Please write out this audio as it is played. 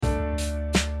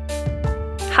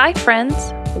Hi,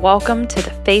 friends. Welcome to the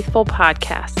Faithful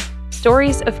Podcast.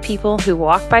 Stories of people who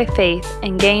walk by faith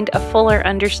and gained a fuller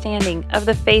understanding of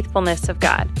the faithfulness of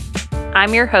God.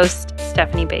 I'm your host,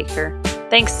 Stephanie Baker.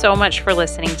 Thanks so much for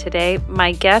listening today.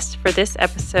 My guest for this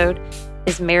episode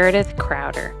is Meredith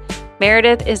Crowder.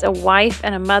 Meredith is a wife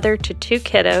and a mother to 2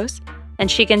 kiddos,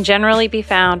 and she can generally be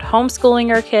found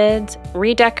homeschooling her kids,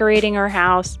 redecorating her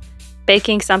house,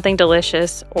 baking something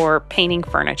delicious, or painting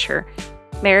furniture.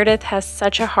 Meredith has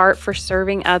such a heart for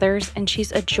serving others, and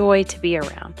she's a joy to be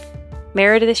around.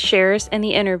 Meredith shares in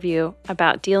the interview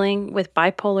about dealing with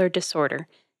bipolar disorder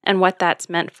and what that's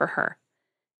meant for her.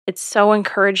 It's so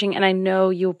encouraging, and I know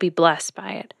you'll be blessed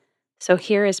by it. So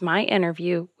here is my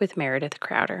interview with Meredith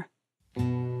Crowder.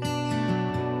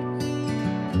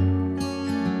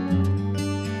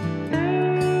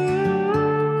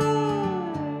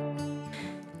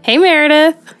 Hey,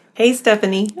 Meredith. Hey,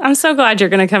 Stephanie. I'm so glad you're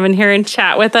going to come in here and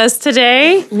chat with us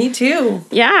today. Me too.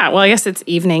 Yeah, well, I guess it's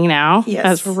evening now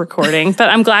as we're recording, but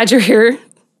I'm glad you're here.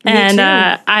 And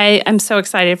I am so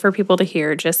excited for people to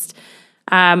hear just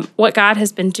what God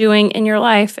has been doing in your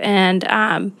life. And,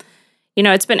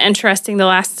 it's been interesting. The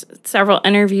last several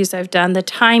interviews I've done, the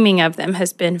timing of them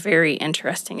has been very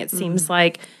interesting. It seems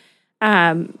like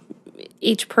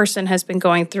each person has been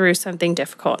going through something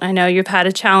difficult. I know you've had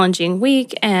a challenging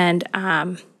week, and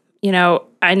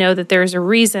I know that there's a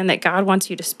reason that God wants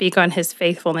you to speak on his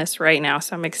faithfulness right now.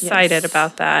 So I'm excited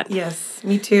about that. Yes,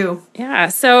 me too. Yeah.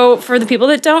 So for the people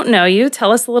that don't know you,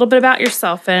 tell us a little bit about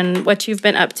yourself and what you've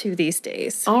been up to these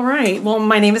days. All right. Well,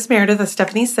 my name is Meredith, as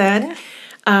Stephanie said.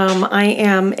 I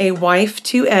am a wife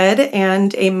to Ed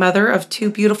and a mother of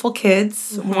 2 beautiful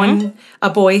kids. A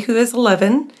boy who is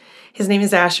 11. His name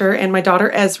is Asher, and my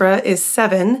daughter Ezra is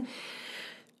 7.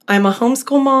 I'm a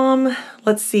homeschool mom.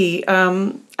 Let's see.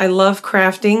 I love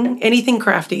crafting, anything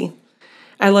crafty.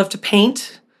 I love to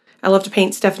paint. I love to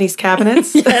paint Stephanie's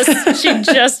cabinets. Yes, she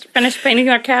just finished painting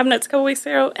our cabinets a couple weeks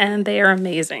ago, and they are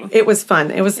amazing. It was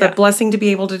fun. It was a blessing to be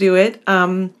able to do it.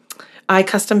 I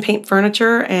custom paint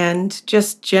furniture and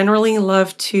just generally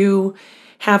love to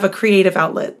have a creative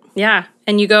outlet. Yeah,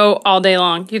 and you go all day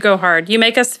long. You go hard. You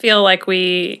make us feel like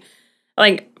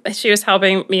she was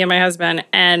helping me and my husband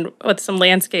and with some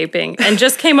landscaping and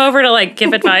just came over to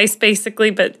give advice basically,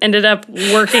 but ended up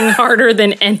working harder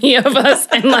than any of us.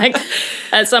 And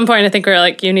at some point I think we were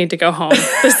like, you need to go home.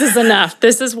 This is enough.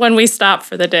 This is when we stop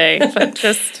for the day. But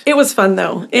it was fun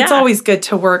though. It's always good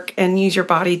to work and use your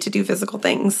body to do physical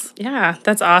things. Yeah,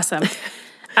 that's awesome.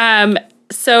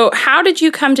 So how did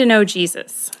you come to know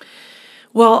Jesus?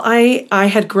 Well, I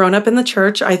had grown up in the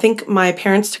church. I think my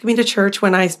parents took me to church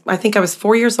when I think I was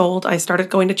 4 years old. I started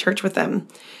going to church with them.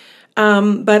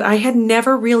 But I had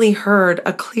never really heard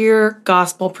a clear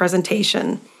gospel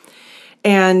presentation.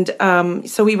 And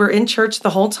so we were in church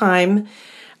the whole time.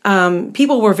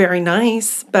 People were very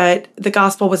nice, but the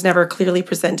gospel was never clearly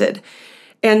presented.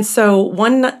 And so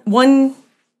one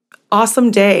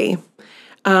awesome day,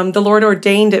 the Lord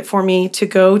ordained it for me to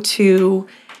go to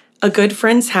a good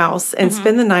friend's house and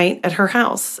spend the night at her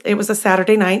house. It was a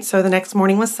Saturday night, so the next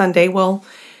morning was Sunday. Well,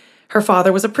 her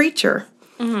father was a preacher.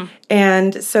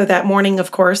 And so that morning,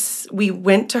 of course, we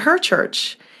went to her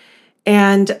church.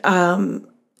 And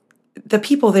the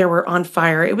people there were on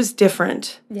fire. It was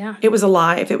different. Yeah. It was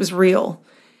alive. It was real.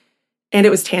 And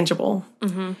it was tangible.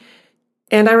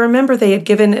 And I remember they had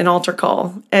given an altar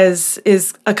call, as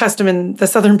is a custom in the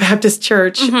Southern Baptist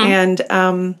Church. And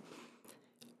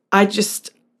I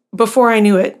just... Before I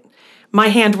knew it, my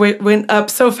hand went up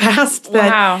so fast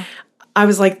that I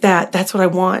was like, that's what I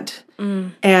want.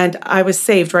 And I was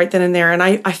saved right then and there. And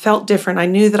I felt different. I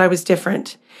knew that I was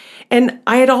different. And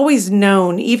I had always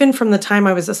known, even from the time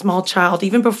I was a small child,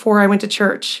 even before I went to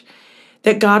church,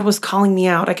 that God was calling me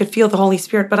out. I could feel the Holy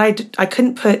Spirit, but I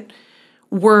couldn't put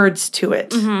words to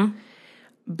it.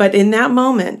 But in that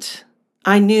moment,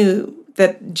 I knew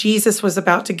that Jesus was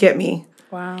about to get me.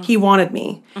 Wow. He wanted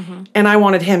me, and I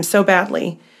wanted him so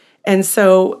badly. And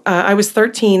so I was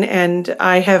 13, and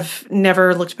I have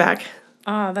never looked back.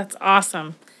 Oh, that's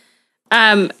awesome.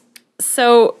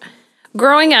 So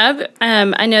growing up,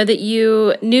 I know that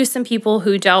you knew some people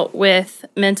who dealt with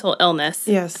mental illness.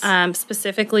 Yes.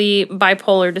 Specifically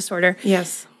bipolar disorder.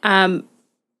 Yes. In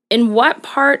what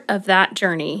part of that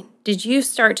journey did you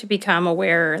start to become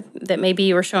aware that maybe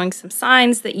you were showing some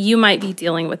signs that you might be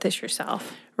dealing with this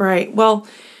yourself? Right. Well,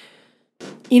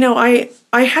 I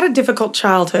had a difficult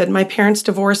childhood. My parents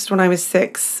divorced when I was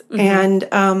 6,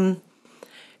 and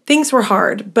things were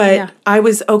hard, but I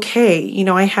was okay.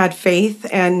 I had faith,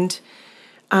 and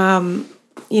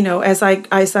as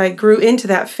I grew into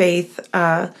that faith,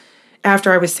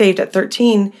 after I was saved at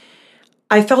 13,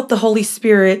 I felt the Holy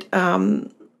Spirit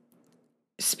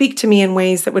speak to me in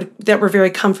ways that were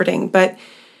very comforting. But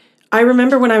I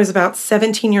remember when I was about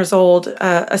 17 years old,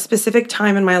 a specific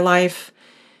time in my life,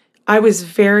 I was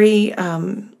very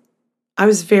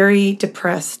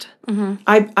depressed.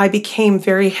 I became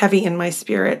very heavy in my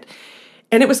spirit,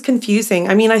 and it was confusing.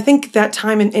 I mean, I think that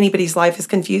time in anybody's life is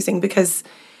confusing because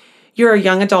you're a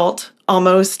young adult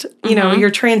almost. You know, you're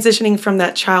transitioning from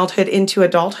that childhood into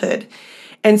adulthood,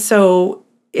 and so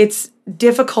it's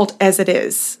difficult as it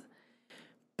is.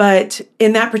 But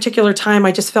in that particular time,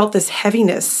 I just felt this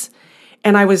heaviness.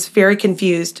 And I was very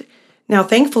confused. Now,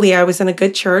 thankfully, I was in a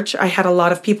good church. I had a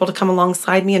lot of people to come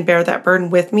alongside me and bear that burden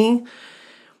with me.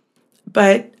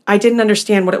 But I didn't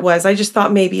understand what it was. I just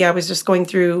thought maybe I was just going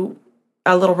through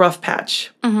a little rough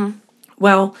patch.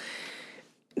 Well,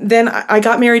 then I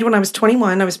got married when I was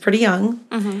 21. I was pretty young.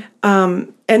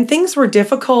 And things were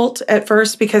difficult at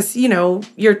first because, you know,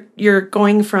 you're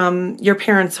going from your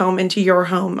parents' home into your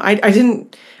home.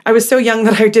 I was so young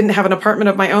that I didn't have an apartment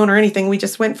of my own or anything. We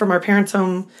just went from our parents'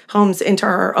 homes into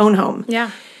our own home. Yeah.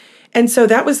 And so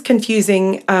that was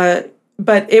confusing.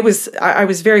 But I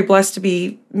was very blessed to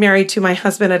be married to my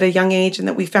husband at a young age and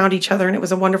that we found each other, and it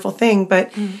was a wonderful thing.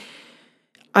 But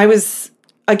I was,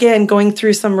 again, going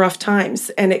through some rough times,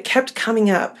 and it kept coming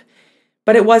up.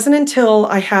 But it wasn't until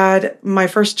I had my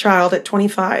first child at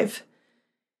 25,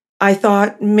 I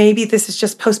thought maybe this is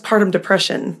just postpartum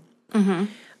depression.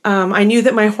 I knew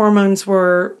that my hormones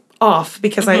were off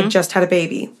because I had just had a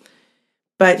baby.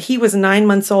 But he was 9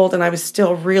 months old, and I was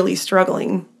still really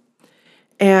struggling.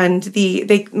 And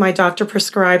my doctor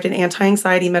prescribed an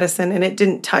anti-anxiety medicine, and it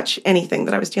didn't touch anything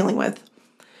that I was dealing with.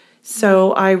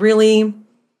 So I began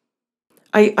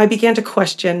to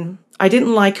question. I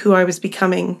didn't like who I was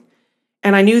becoming.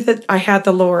 And I knew that I had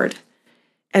the Lord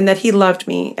and that he loved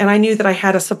me. And I knew that I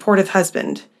had a supportive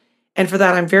husband. And for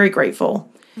that, I'm very grateful.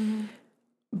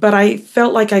 But I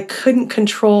felt like I couldn't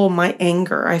control my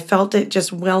anger. I felt it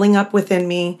just welling up within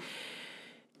me.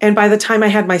 And by the time I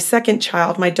had my second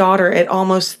child, my daughter, at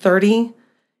almost 30,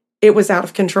 it was out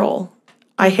of control.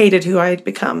 I hated who I had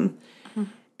become.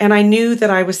 And I knew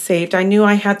that I was saved. I knew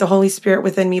I had the Holy Spirit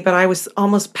within me, but I was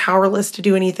almost powerless to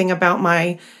do anything about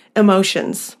my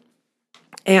emotions.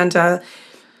 And that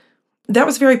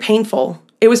was very painful.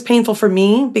 It was painful for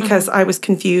me because I was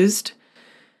confused.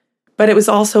 But it was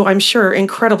also, I'm sure,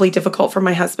 incredibly difficult for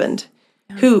my husband,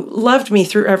 who loved me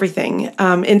through everything,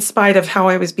 in spite of how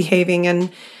I was behaving.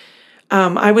 And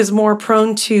I was more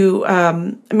prone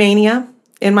to mania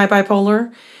in my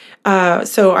bipolar.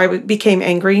 So I became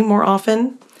angry more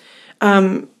often.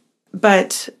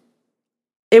 But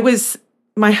it was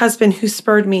my husband who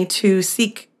spurred me to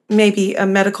seek maybe a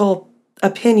medical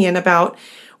opinion about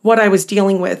what I was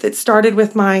dealing with. It started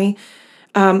with my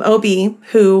OB,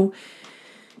 who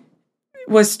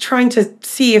was trying to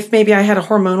see if maybe I had a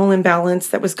hormonal imbalance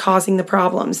that was causing the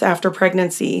problems after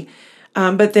pregnancy.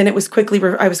 But then I was quickly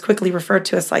referred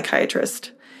to a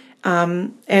psychiatrist.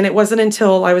 And it wasn't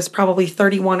until I was probably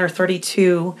 31 or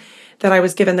 32 that I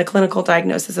was given the clinical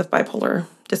diagnosis of bipolar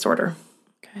disorder.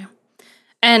 Okay.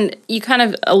 And you kind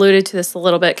of alluded to this a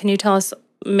little bit. Can you tell us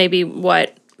maybe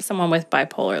what someone with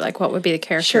bipolar, like what would be the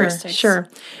characteristics? Sure.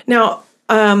 Now,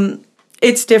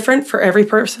 it's different for every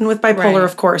person with bipolar,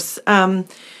 of course.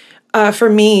 For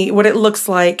me, what it looks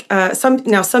like,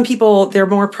 some people, they're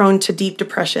more prone to deep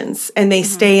depressions, and they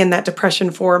stay in that depression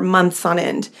for months on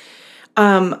end.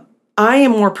 I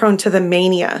am more prone to the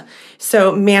mania.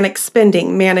 So manic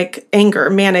spending, manic anger,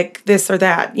 manic this or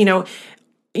that. You know,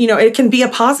 it can be a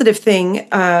positive thing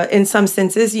in some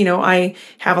senses. You know, I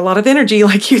have a lot of energy,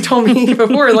 like you told me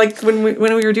before, like when we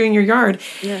were doing your yard.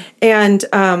 Yeah. And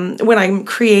when I'm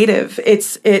creative,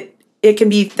 it can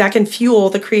be, that can fuel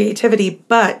the creativity,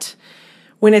 but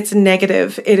when it's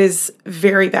negative, it is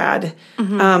very bad.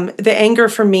 The anger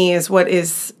for me is what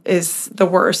is the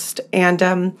worst.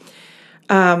 And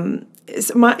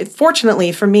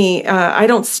fortunately for me, I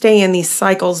don't stay in these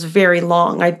cycles very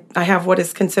long. I have what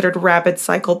is considered rapid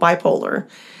cycle bipolar.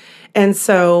 And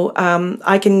so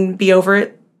I can be over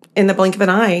it in the blink of an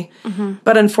eye.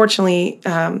 But unfortunately,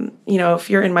 if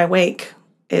you're in my wake,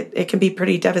 it can be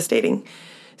pretty devastating.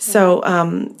 So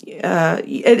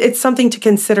it's something to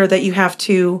consider that you have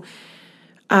to,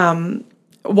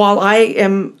 while I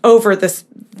am over this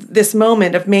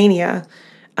moment of mania,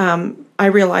 I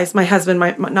realize my husband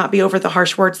might not be over the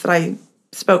harsh words that I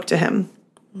spoke to him.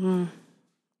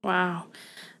 Wow.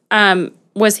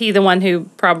 Was he the one who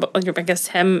probably, I guess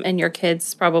him and your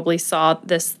kids probably saw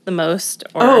this the most?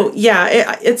 Or? Oh,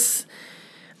 yeah.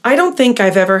 I don't think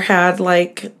I've ever had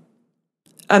like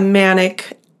a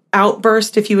manic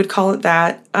outburst, if you would call it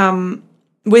that.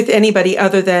 with anybody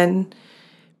other than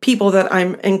people that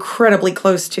I'm incredibly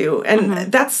close to.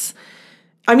 And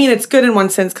it's good in one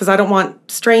sense because I don't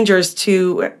want strangers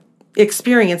to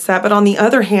experience that. But on the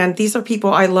other hand, these are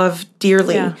people I love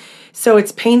dearly. Yeah. So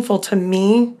it's painful to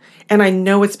me, and I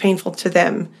know it's painful to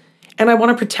them. And I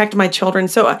want to protect my children.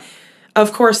 So,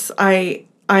 of course, I'm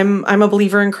a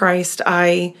believer in Christ.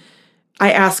 I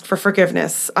ask for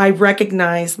forgiveness. I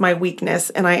recognize my weakness,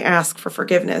 and I ask for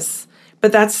forgiveness.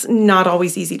 But that's not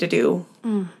always easy to do.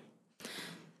 Mm.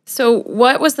 So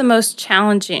what was the most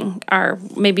challenging, or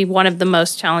maybe one of the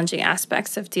most challenging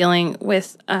aspects of dealing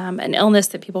with an illness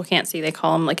that people can't see? They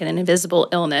call them like an invisible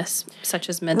illness, such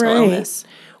as mental illness.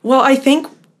 Well, I think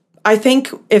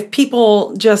if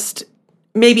people just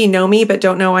maybe know me but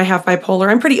don't know I have bipolar,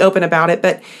 I'm pretty open about it.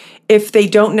 But if they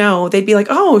don't know, they'd be like,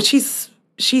 "Oh, she's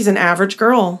an average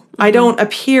girl. Mm-hmm. I don't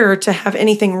appear to have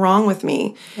anything wrong with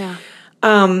me." Yeah.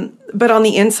 But on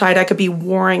the inside, I could be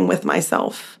warring with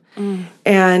myself. Mm.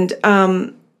 And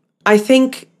I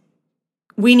think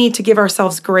we need to give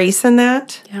ourselves grace in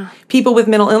that. Yeah. People with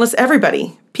mental illness,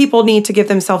 people need to give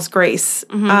themselves grace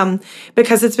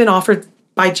because it's been offered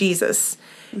by Jesus.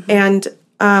 Mm-hmm. And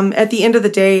at the end of the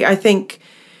day, I think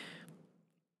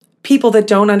people that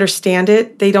don't understand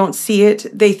it, they don't see it,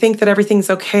 they think that everything's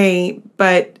okay,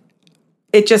 but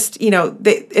it just,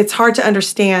 it's hard to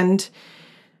understand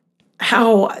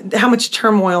how much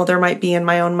turmoil there might be in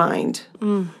my own mind.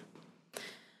 Mm.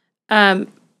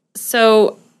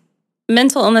 So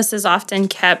mental illness is often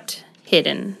kept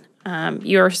hidden.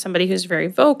 You're somebody who's very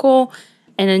vocal,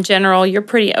 and in general, you're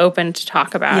pretty open to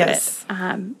talk about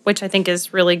it, which I think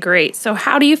is really great. So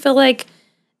how do you feel like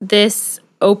this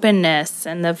openness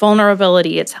and the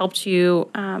vulnerability, it's helped you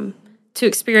to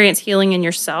experience healing in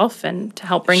yourself and to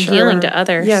help bring healing to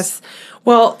others? Yes.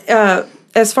 Well,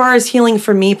 as far as healing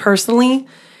for me personally,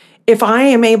 if I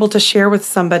am able to share with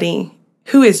somebody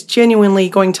who is genuinely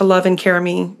going to love and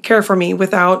care for me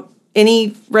without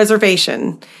any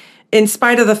reservation, in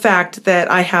spite of the fact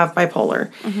that I have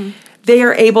bipolar, they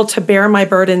are able to bear my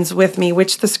burdens with me,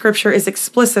 which the scripture is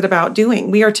explicit about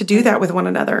doing. We are to do that with one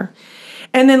another.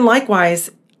 And then likewise,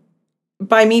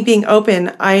 by me being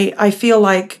open, I feel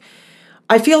like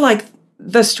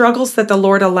the struggles that the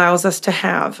Lord allows us to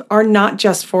have are not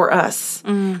just for us.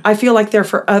 Mm. I feel like they're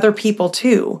for other people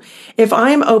too. If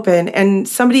I'm open and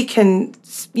somebody can,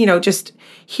 just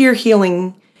hear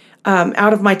healing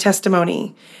out of my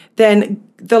testimony, then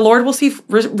the Lord will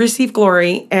receive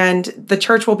glory, and the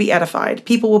church will be edified.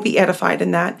 People will be edified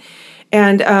in that.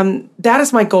 And that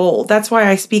is my goal. That's why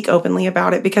I speak openly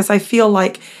about it, because I feel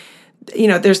like,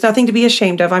 there's nothing to be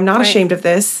ashamed of. I'm not ashamed of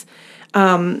this.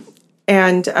 I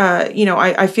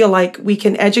feel like we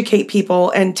can educate people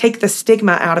and take the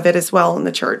stigma out of it as well in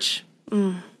the church.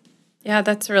 Mm. Yeah,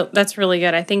 that's really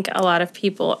good. I think a lot of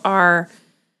people are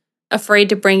afraid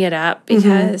to bring it up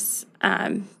because,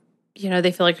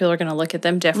 they feel like people are going to look at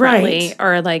them differently. Right.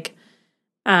 Or like,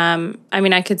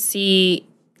 I could see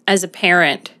as a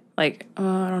parent, like,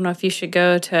 oh, I don't know if you should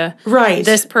go to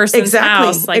this person's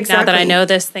house. Like, now that I know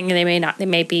this thing, they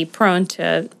may be prone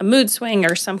to a mood swing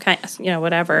or some kind,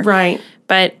 whatever. Right.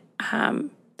 But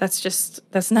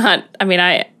that's not,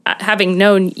 having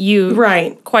known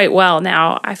you quite well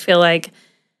now, I feel like,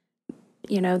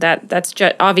 that's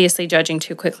obviously judging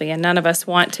too quickly. And none of us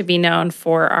want to be known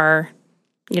for our,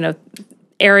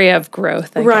 area of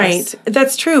growth, I guess.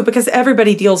 That's true, because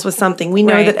everybody deals with something. We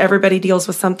know that everybody deals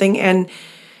with something. And,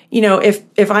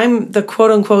 if I'm the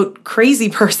quote unquote crazy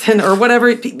person or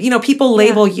whatever, people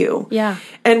label you. Yeah.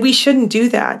 And we shouldn't do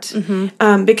that.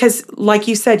 Because like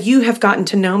you said, you have gotten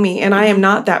to know me, and I am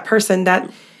not that person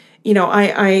that,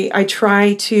 I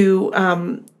try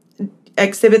to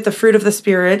exhibit the fruit of the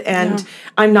Spirit, and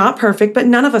I'm not perfect, but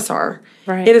none of us are.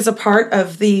 Right. It is a part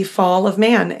of the fall of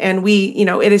man. And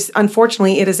it is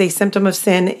a symptom of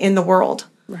sin in the world.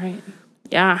 Right.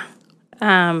 Yeah.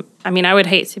 I would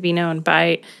hate to be known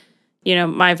by,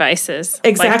 my vices.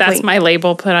 Exactly. Like, that's my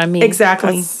label put on me.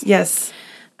 Exactly. Yes.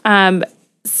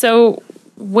 So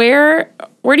where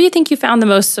do you think you found the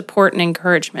most support and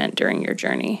encouragement during your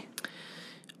journey?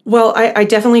 Well, I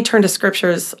definitely turn to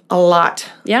scriptures a lot.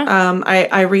 Yeah.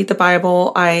 I read the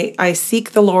Bible. I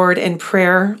seek the Lord in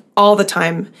prayer all the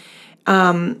time.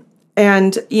 Honestly,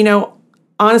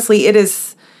 it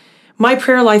is, my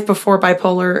prayer life before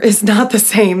bipolar is not the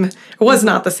same, was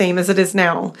not the same as it is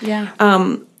now. Yeah.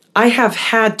 I have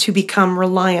had to become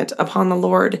reliant upon the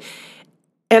Lord.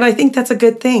 And I think that's a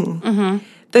good thing. Mm-hmm.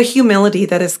 The humility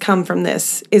that has come from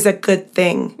this is a good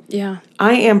thing. Yeah.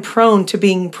 I am prone to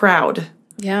being proud.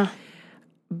 Yeah.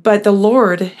 But the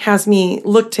Lord has me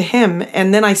look to Him,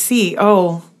 and then I see,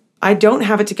 I don't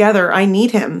have it together. I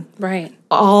need him. Right.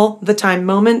 All the time,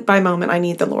 moment by moment, I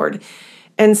need the Lord.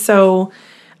 And so,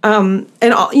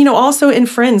 also in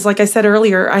friends, like I said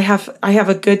earlier, I have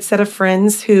a good set of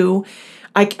friends who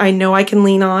I know I can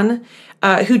lean on,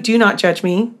 who do not judge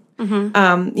me,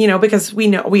 because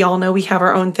we all know we have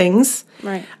our own things.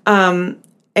 Right.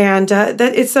 And that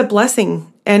it's a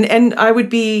blessing. And I would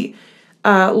be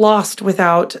lost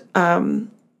without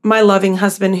my loving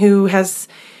husband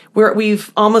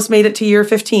we've almost made it to year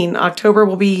 15. October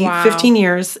will be 15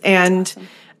 years. And awesome.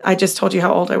 I just told you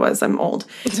how old I was. I'm old.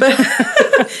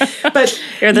 But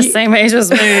you're the same age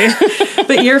as me.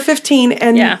 But year 15.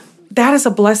 And that is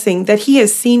a blessing that he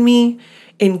has seen me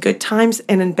in good times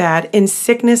and in bad, in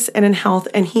sickness and in health.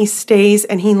 And he stays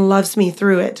and he loves me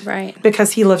through it. Right.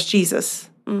 Because he loves Jesus.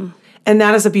 Mm. And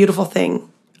that is a beautiful thing.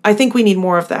 I think we need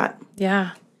more of that.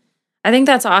 Yeah. I think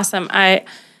that's awesome. I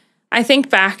think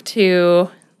back to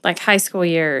like high school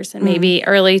years and maybe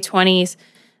early 20s,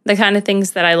 the kind of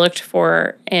things that I looked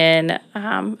for in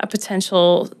a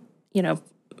potential,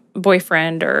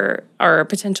 boyfriend or a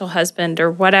potential husband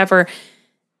or whatever.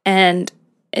 And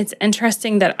it's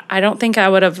interesting that I don't think I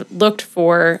would have looked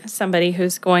for somebody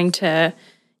who's going to,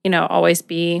 always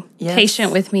be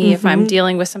patient with me if I'm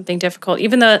dealing with something difficult,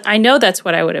 even though I know that's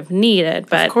what I would have needed.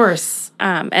 But of course.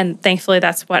 And thankfully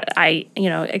that's what I,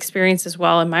 experienced as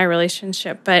well in my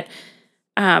relationship. But,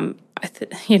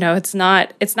 it's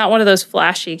not one of those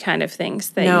flashy kind of things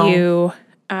that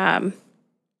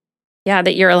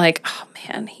that you're like, oh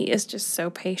man, he is just so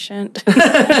patient.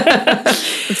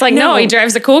 It's like, no, he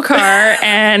drives a cool car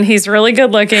and he's really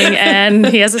good looking and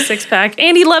he has a 6-pack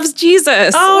and he loves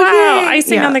Jesus. Oh, wow.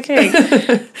 Icing on the cake.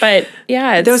 But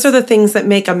those are the things that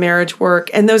make a marriage work.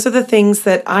 And those are the things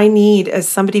that I need as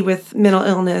somebody with mental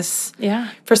illness. Yeah.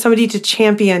 For somebody to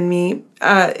champion me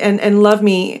and love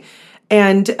me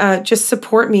and just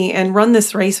support me and run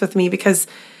this race with me, because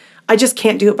I just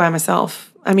can't do it by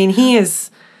myself. I mean,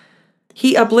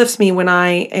 he uplifts me when I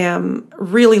am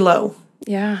really low.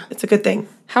 Yeah. It's a good thing.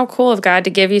 How cool of God to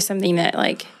give you something that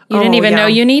you didn't even know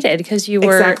you needed because you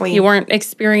weren't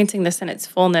experiencing this in its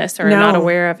fullness or not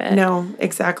aware of it. No,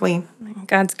 exactly.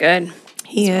 God's good.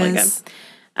 He is.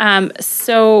 Really good.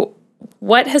 So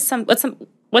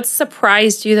what's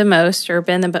surprised you the most or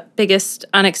been the biggest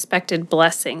unexpected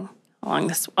blessing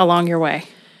along your way?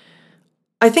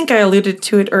 I think I alluded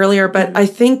to it earlier, but I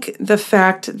think the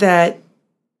fact that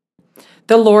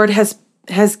the Lord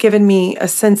has given me a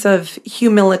sense of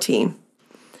humility,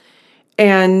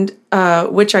 and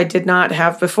which I did not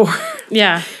have before.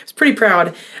 Yeah. I was pretty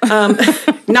proud.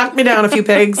 Knocked me down a few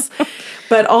pegs.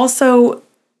 But also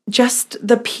just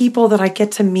the people that I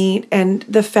get to meet, and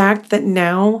the fact that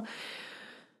now,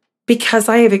 because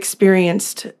I have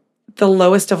experienced the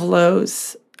lowest of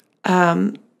lows,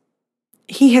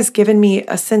 he has given me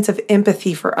a sense of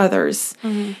empathy for others.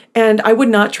 Mm-hmm. And I would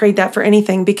not trade that for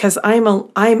anything, because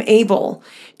I'm able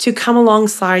to come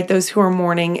alongside those who are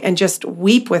mourning and just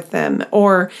weep with them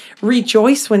or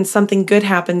rejoice when something good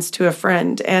happens to a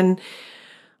friend. And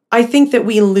I think that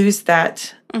we lose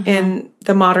that in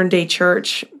the modern day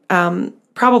church,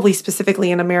 probably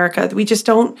specifically in America. We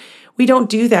don't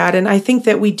do that. And I think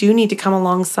that we do need to come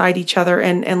alongside each other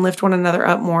and lift one another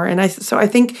up more. And so I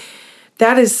think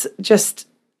that is just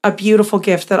a beautiful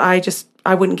gift that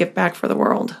I wouldn't give back for the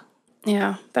world.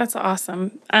 Yeah, that's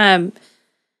awesome. I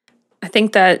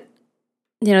think that,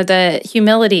 the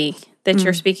humility that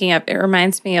you're speaking of, it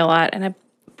reminds me a lot. And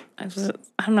I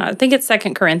don't know, I think it's 2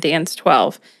 Corinthians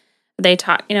 12. They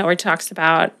talk, where it talks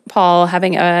about Paul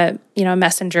having a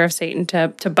messenger of Satan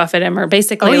to buffet him, or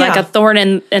basically like a thorn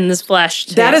in his flesh.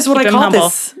 That is what I call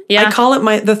this. Yeah. I call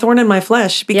it the thorn in my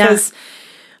flesh, because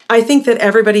I think that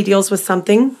everybody deals with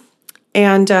something.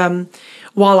 And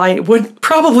while I would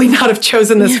probably not have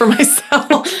chosen this for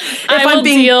myself, I will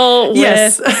deal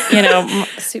with,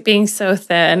 being so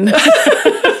thin.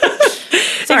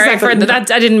 Sorry for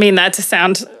that. I didn't mean that to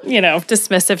sound,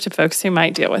 dismissive to folks who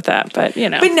might deal with that, but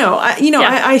But no,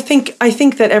 I think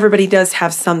that everybody does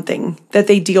have something that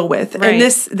they deal with, right. And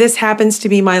this happens to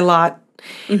be my lot.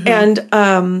 Mm-hmm.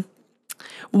 And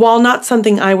while not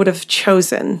something I would have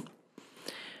chosen,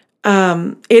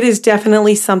 it is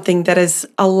definitely something that has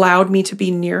allowed me to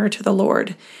be nearer to the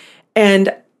Lord.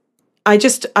 And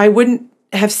I wouldn't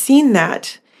have seen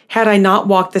that had I not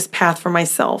walked this path for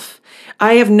myself.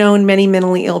 I have known many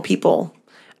mentally ill people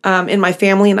in my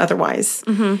family and otherwise.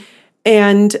 Mm-hmm.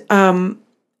 And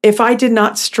if I did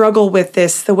not struggle with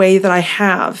this the way that I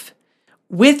have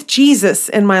with Jesus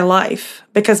in my life,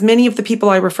 because many of the people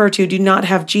I refer to do not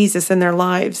have Jesus in their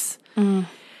lives,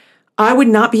 I would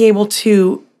not be able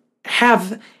to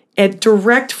have a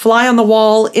direct fly on the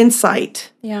wall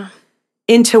insight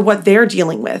into what they're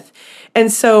dealing with.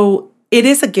 And so it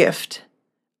is a gift.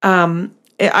 I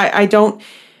don't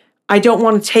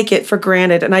want to take it for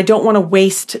granted, and I don't want to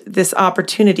waste this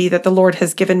opportunity that the Lord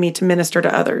has given me to minister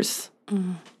to others.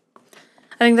 Mm.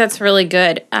 I think that's really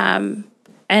good.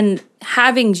 And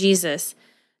having Jesus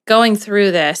going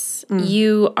through this,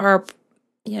 you are,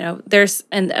 there's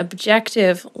an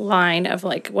objective line of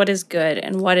like what is good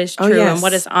and what is true and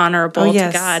what is honorable to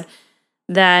God,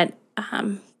 that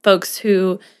folks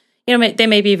who, they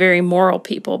may be very moral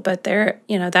people, but they're,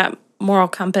 that moral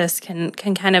compass can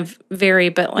kind of vary,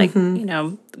 but like,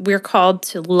 we're called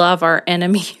to love our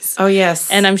enemies. Oh,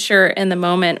 yes. And I'm sure in the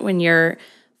moment when you're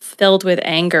filled with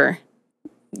anger,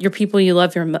 your people you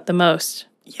love the most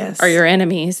are your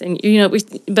enemies. And,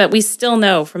 but we still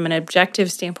know from an objective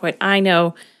standpoint, I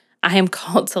know I am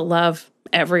called to love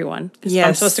everyone. Yes.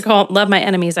 I'm supposed to love my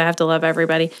enemies. I have to love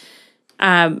everybody.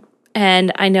 And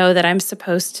I know that I'm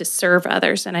supposed to serve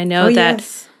others. And I know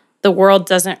that the world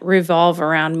doesn't revolve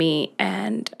around me.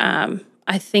 And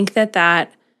I think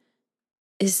that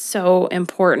is so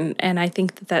important. And I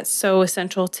think that that's so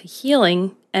essential to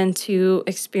healing and to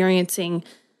experiencing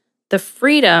the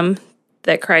freedom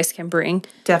that Christ can bring.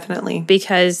 Definitely.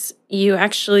 Because you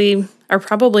actually are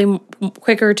probably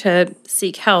quicker to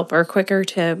seek help or quicker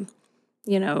to,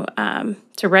 to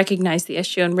recognize the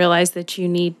issue and realize that you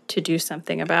need to do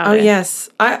something about it. Oh, yes.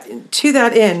 To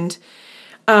that end,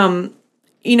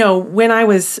 when I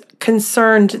was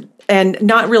concerned and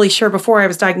not really sure before I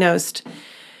was diagnosed,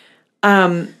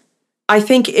 I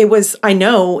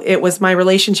know it was my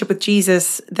relationship with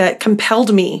Jesus that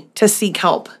compelled me to seek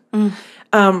help.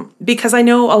 Because I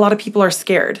know a lot of people are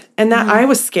scared, and that I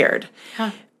was scared.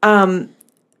 Huh.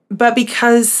 But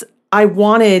because I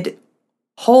wanted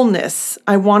wholeness,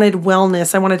 I wanted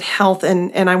wellness, I wanted health,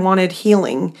 and I wanted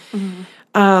healing,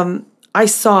 I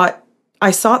sought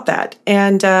that.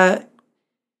 And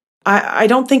I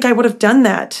don't think I would have done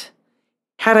that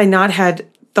had I not had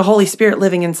the Holy Spirit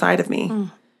living inside of me.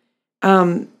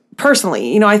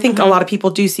 Personally, I think a lot of people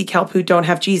do seek help who don't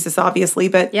have Jesus, obviously,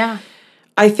 but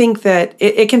I think that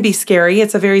it can be scary.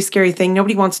 It's a very scary thing.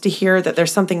 Nobody wants to hear that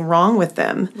there's something wrong with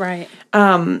them, right?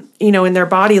 In their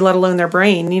body, let alone their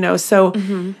brain, So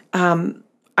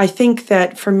I think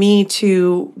that for me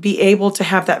to be able to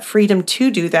have that freedom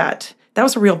to do that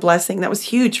was a real blessing. That was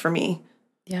huge for me.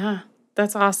 Yeah,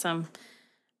 that's awesome.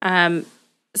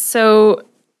 So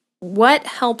what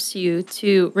helps you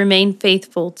to remain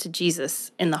faithful to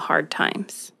Jesus in the hard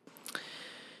times?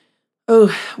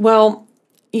 Oh, well,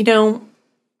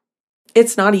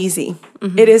 it's not easy.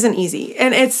 It isn't easy.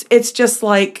 And it's just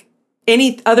like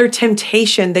any other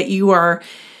temptation that you are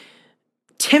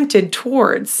tempted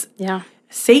towards. Yeah.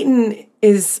 Satan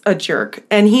is a jerk,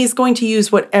 and he's going to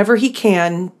use whatever he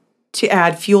can to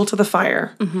add fuel to the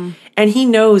fire. And he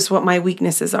knows what my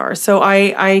weaknesses are. So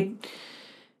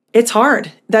it's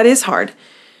hard. That is hard.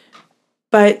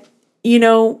 But,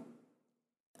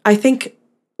 I think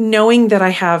knowing that I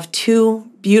have two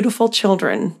beautiful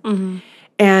children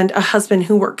and a husband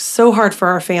who works so hard for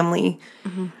our family,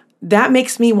 that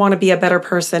makes me want to be a better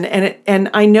person. And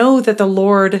I know that the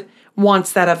Lord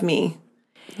wants that of me.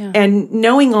 Yeah. And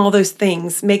knowing all those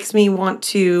things makes me want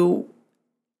to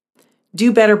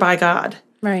do better by God.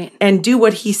 Right. And do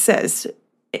what he says.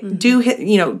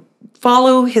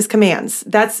 Follow his commands.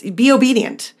 Be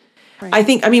obedient.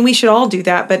 Right. We should all do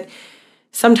that, but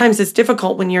sometimes it's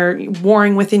difficult when you're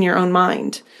warring within your own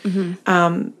mind.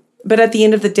 But at the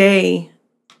end of the day,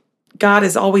 God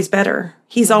is always better.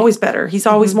 He's always better. He's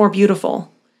always more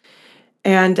beautiful.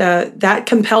 And that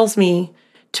compels me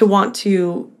to want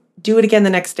to do it again the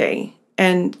next day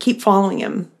and keep following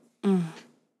him.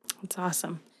 That's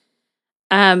awesome.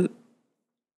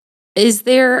 Is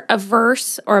there a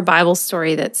verse or a Bible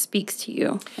story that speaks to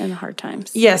you in the hard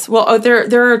times? Yes. Well,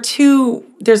 there are two.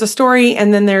 There's a story,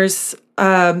 and then there's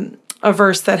a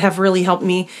verse that have really helped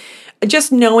me.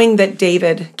 Just knowing that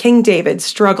King David,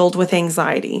 struggled with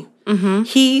anxiety.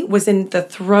 He was in the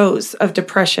throes of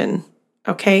depression,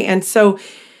 okay? And so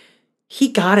he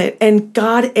got it, and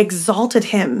God exalted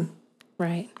him.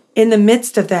 Right. In the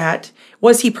midst of that.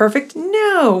 Was he perfect?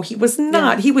 No, he was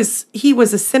not. Yeah. He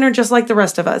was a sinner just like the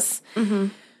rest of us.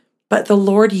 But the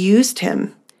Lord used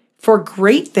him for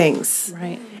great things.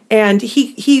 Right. And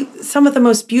he some of the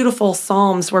most beautiful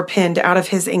psalms were penned out of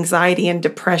his anxiety and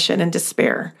depression and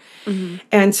despair.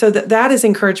 And so that is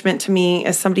encouragement to me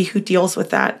as somebody who deals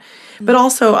with that. But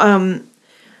also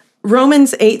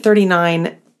Romans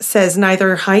 8:39 says,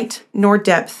 neither height nor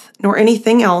depth nor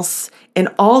anything else in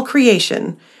all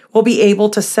creation will be able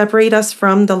to separate us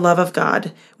from the love of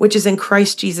God, which is in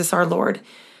Christ Jesus our Lord.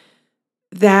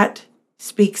 That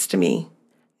speaks to me.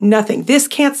 Nothing. This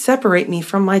can't separate me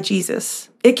from my Jesus.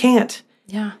 It can't.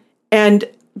 Yeah. And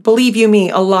believe you me,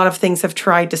 a lot of things have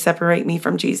tried to separate me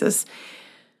from Jesus.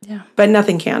 Yeah. But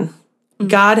nothing can. Mm-hmm.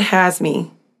 God has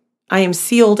me. I am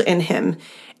sealed in him.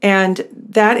 And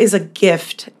that is a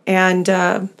gift. And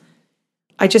I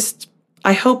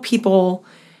hope people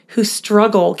who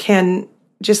struggle can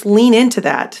just lean into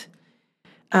that.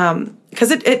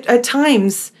 Because at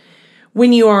times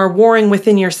when you are warring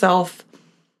within yourself,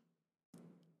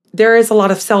 there is a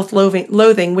lot of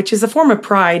self-loathing, which is a form of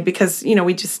pride because,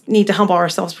 we just need to humble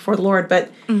ourselves before the Lord.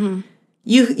 But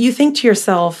you think to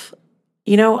yourself,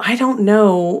 I don't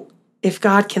know if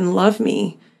God can love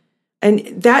me. And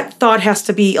that thought has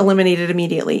to be eliminated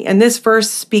immediately. And this verse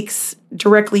speaks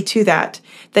directly to that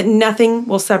nothing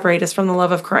will separate us from the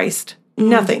love of Christ.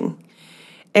 Nothing.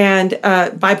 And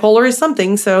bipolar is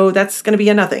something, so that's going to be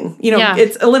a nothing.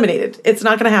 It's eliminated. It's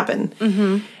not going to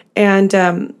happen. And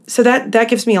so that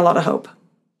gives me a lot of hope.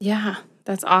 Yeah,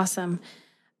 that's awesome.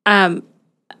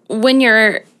 When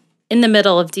you're in the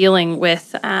middle of dealing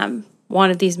with one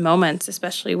of these moments,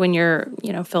 especially when you're,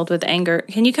 filled with anger,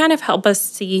 can you kind of help us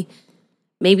see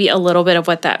maybe a little bit of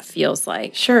what that feels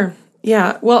like? Sure.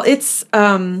 Yeah. Well, it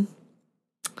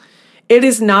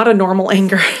is not a normal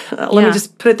anger. Let me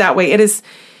just put it that way. It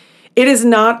is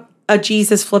not a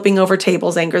Jesus flipping over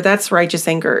tables anger. That's righteous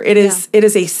anger. It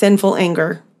is a sinful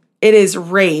anger. It is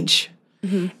rage.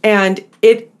 And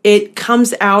it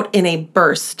comes out in a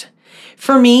burst.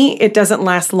 For me, it doesn't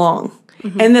last long.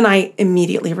 And then I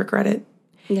immediately regret it.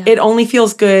 Yeah. It only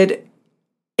feels good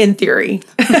in theory.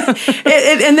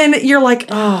 And then you're like,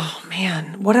 oh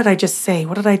man, what did I just say?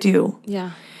 What did I do?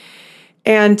 Yeah.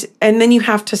 And then you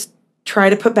have to try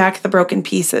to put back the broken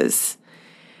pieces.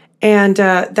 And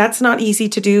that's not easy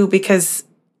to do because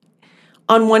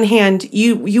on one hand,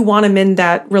 you want to mend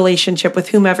that relationship with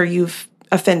whomever you've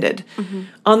offended.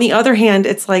 On the other hand,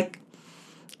 it's like,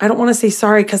 I don't want to say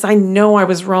sorry because I know I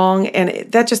was wrong, and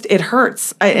it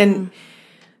hurts. And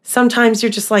sometimes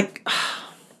you're just like,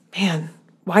 oh, man,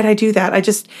 why'd I do that?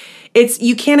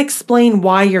 You can't explain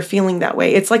why you're feeling that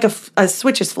way. It's like a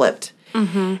switch is flipped.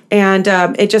 And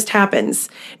it just happens.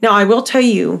 Now, I will tell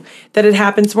you that it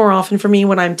happens more often for me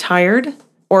when I'm tired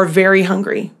or very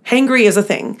hungry. Hangry is a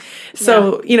thing.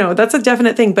 So, that's a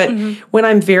definite thing. But when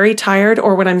I'm very tired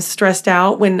or when I'm stressed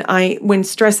out, when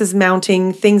stress is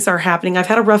mounting, things are happening. I've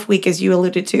had a rough week, as you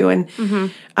alluded to.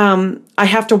 And I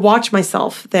have to watch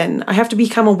myself then. I have to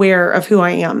become aware of who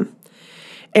I am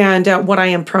and what I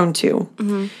am prone to.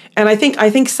 And I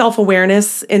think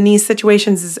self-awareness in these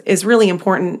situations is really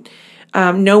important.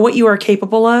 Know what you are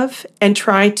capable of and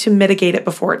try to mitigate it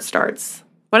before it starts.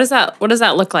 What does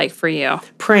that look like for you?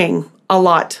 Praying a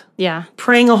lot. Yeah.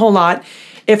 Praying a whole lot.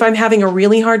 If I'm having a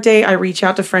really hard day, I reach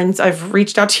out to friends. I've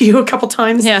reached out to you a couple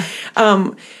times. Yeah.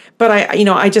 But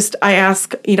I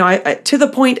ask, to the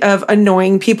point of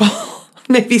annoying people.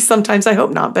 Maybe sometimes, I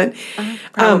hope not, but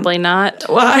probably not.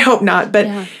 Well, I hope not,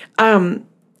 but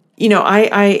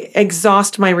I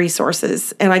exhaust my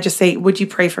resources and I just say, would you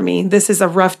pray for me? This is a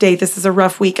rough day. This is a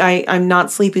rough week. I'm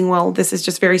not sleeping well. This is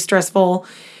just very stressful,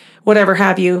 whatever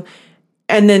have you.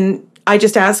 And then I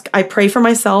pray for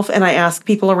myself and I ask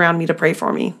people around me to pray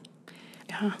for me.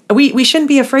 Yeah. We shouldn't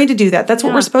be afraid to do that. That's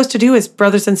what we're supposed to do as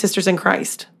brothers and sisters in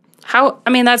Christ.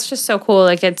 That's just so cool.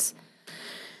 Like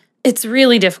it's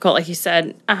really difficult, like you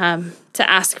said, to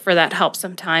ask for that help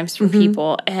sometimes from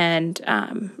people. And,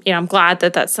 I'm glad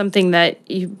that that's something that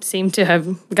you seem to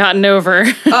have gotten over.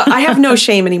 I have no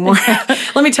shame anymore.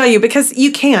 Let me tell you, because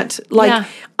you can't.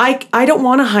 I don't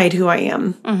want to hide who I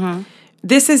am.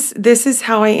 This is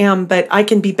how I am, but I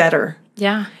can be better.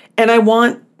 Yeah. And I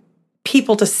want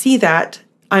people to see that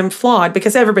I'm flawed,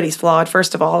 because everybody's flawed,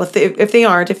 first of all. If they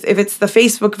aren't, if it's the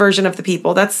Facebook version of the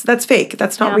people, that's fake.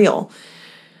 That's not real.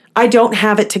 I don't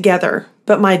have it together,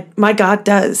 but my God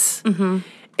does.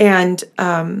 And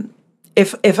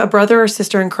if a brother or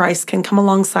sister in Christ can come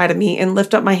alongside of me and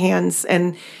lift up my hands,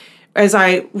 and as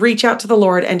I reach out to the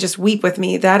Lord and just weep with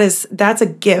me, that's a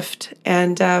gift.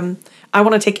 And I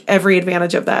want to take every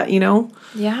advantage of that,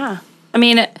 Yeah.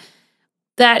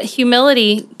 That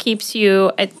humility keeps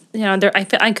you,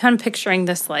 I'm kind of picturing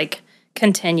this like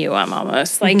continuum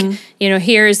almost. Like,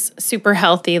 here's super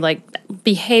healthy, like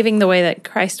behaving the way that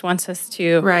Christ wants us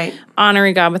to, right?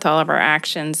 Honoring God with all of our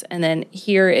actions. And then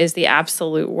here is the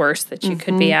absolute worst that you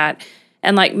could be at.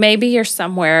 And like maybe you're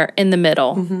somewhere in the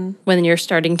middle when you're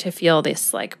starting to feel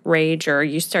this like rage, or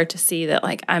you start to see that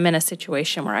like I'm in a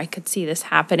situation where I could see this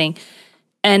happening.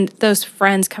 And those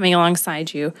friends coming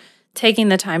alongside you, taking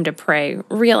the time to pray,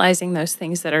 realizing those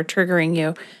things that are triggering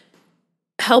you,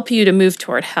 help you to move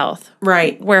toward health.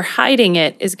 Right. Where hiding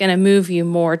it is going to move you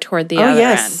more toward the other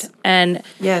end. And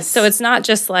so it's not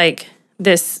just like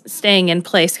this staying in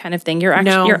place kind of thing.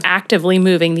 You're actively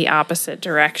moving the opposite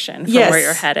direction from where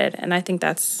you're headed. And I think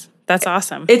that's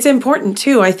awesome. It's important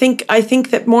too. I think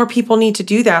that more people need to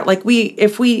do that. Like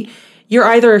you're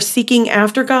either seeking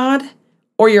after God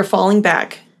or you're falling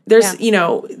back. There's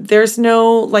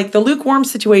no, like, the lukewarm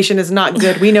situation is not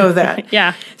good. We know that.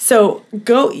 Yeah. So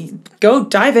go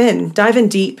dive in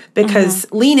deep, because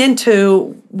lean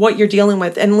into what you're dealing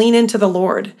with and lean into the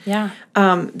Lord. Yeah.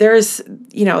 There's,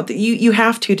 you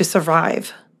have to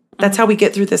survive. That's how we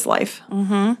get through this life.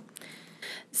 Mm-hmm.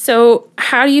 So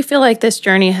how do you feel like this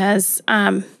journey has,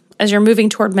 as you're moving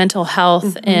toward mental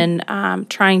health and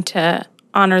trying to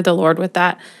honor the Lord with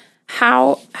that,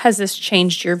 how has this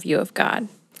changed your view of God?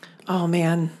 Oh,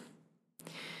 man.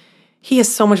 He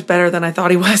is so much better than I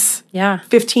thought he was. Yeah.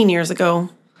 15 years ago.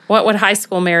 What would high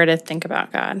school Meredith think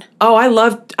about God? Oh, I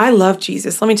love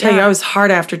Jesus. Let me tell you, I was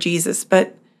hard after Jesus,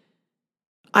 but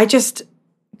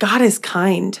God is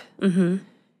kind. Mm-hmm.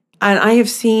 And I have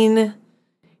seen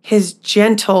his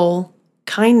gentle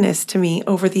kindness to me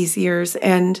over these years.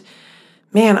 And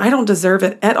man, I don't deserve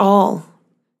it at all.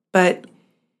 But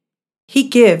he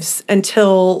gives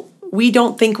until we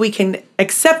don't think we can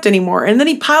accept anymore. And then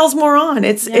he piles more on.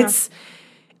 It's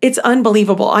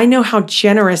unbelievable. I know how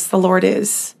generous the Lord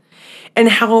is and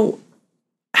how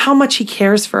much he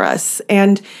cares for us.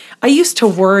 And I used to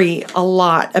worry a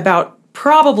lot about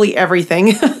probably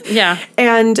everything. Yeah.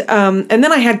 And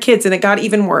then I had kids and it got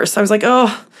even worse. I was like,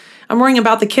 oh, I'm worrying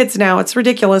about the kids now. It's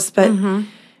ridiculous. But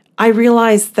I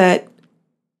realized that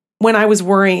when I was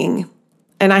worrying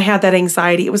and I had that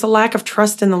anxiety, it was a lack of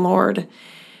trust in the Lord.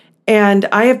 And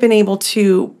I have been able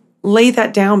to lay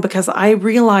that down because I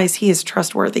realize he is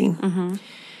trustworthy. Mm-hmm.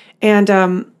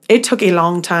 And it took a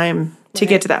long time to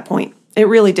get to that point. It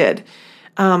really did.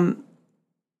 But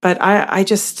I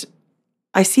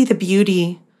see the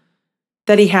beauty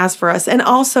that he has for us. And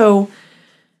also,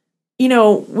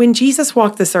 when Jesus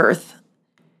walked this earth,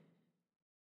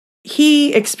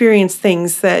 he experienced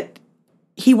things that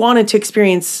he wanted to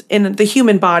experience in the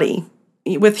human body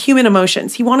with human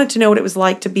emotions. He wanted to know what it was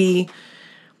like to be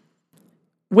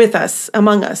with us,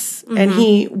 among us. Mm-hmm. And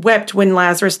he wept when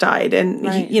Lazarus died. And,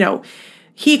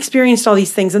 he experienced all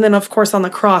these things. And then, of course, on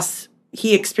the cross,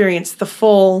 he experienced the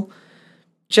full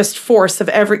just force of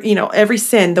every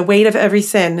sin, the weight of every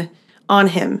sin on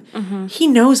him. Mm-hmm. He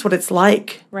knows what it's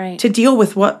like to deal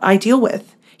with what I deal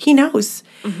with. He knows.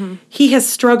 Mm-hmm. He has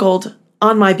struggled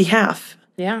on my behalf.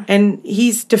 Yeah. And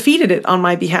he's defeated it on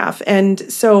my behalf.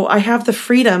 And so I have the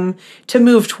freedom to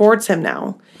move towards him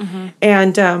now. Mm-hmm.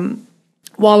 And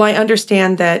while I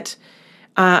understand that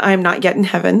I'm not yet in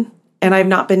heaven and I've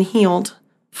not been healed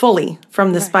fully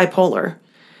from this bipolar,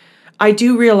 I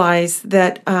do realize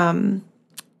that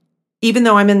even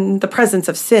though I'm in the presence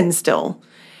of sin still,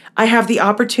 I have the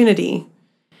opportunity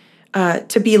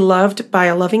to be loved by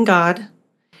a loving God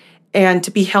and to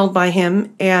be held by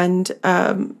him and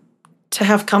to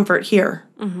have comfort here.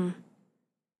 Mm-hmm.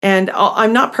 And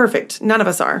I'm not perfect. None of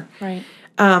us are. Right.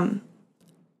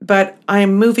 But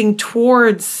I'm moving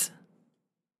towards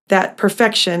that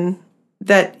perfection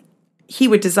that he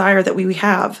would desire that we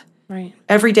have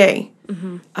every day.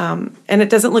 Mm-hmm. And it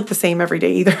doesn't look the same every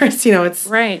day either. It's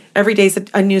every day's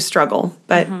a new struggle.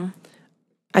 But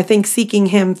I think seeking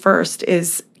him first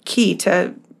is key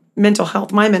to mental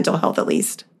health, my mental health at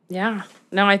least. Yeah.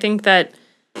 No, I think that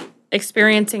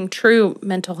experiencing true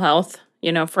mental health,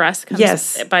 for us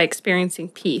comes by experiencing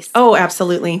peace. Oh,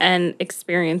 absolutely. And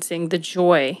experiencing the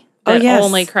joy that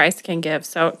only Christ can give.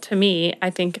 So to me, I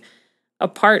think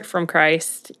apart from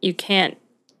Christ, you can't,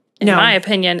 in my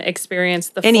opinion, experience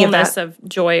the fullness of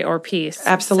joy or peace.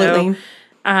 Absolutely.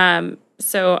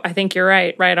 So I think you're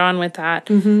right on with that.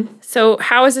 Mm-hmm. So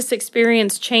how has this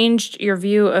experience changed your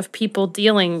view of people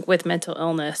dealing with mental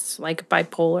illness, like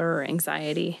bipolar or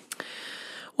anxiety?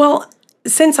 Well,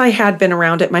 since I had been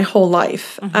around it my whole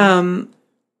life,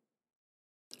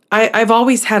 I've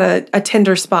always had a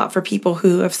tender spot for people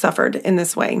who have suffered in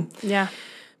this way. Yeah.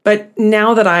 But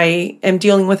now that I am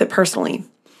dealing with it personally,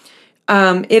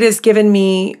 it has given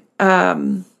me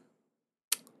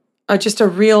just a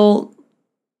real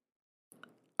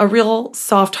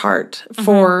soft heart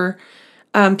for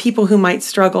people who might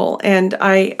struggle, and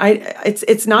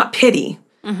it's not pity.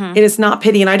 Mm-hmm. It is not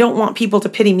pity, and I don't want people to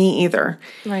pity me either.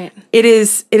 Right. It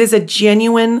is a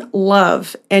genuine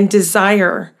love and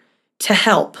desire to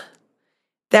help.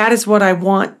 That is what I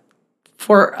want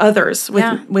for others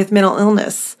with mental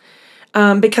illness,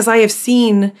 because I have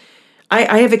seen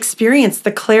I have experienced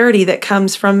the clarity that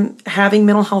comes from having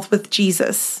mental health with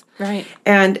Jesus. Right.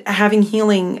 And having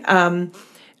healing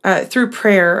through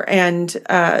prayer and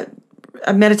a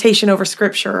meditation over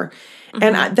scripture.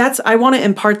 And I want to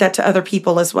impart that to other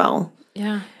people as well.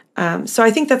 Yeah. So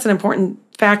I think that's an important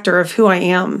factor of who I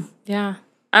am. Yeah.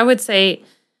 I would say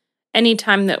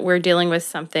anytime that we're dealing with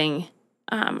something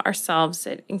ourselves,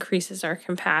 it increases our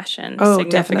compassion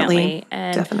significantly.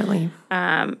 Definitely.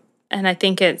 And I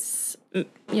think it's,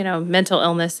 mental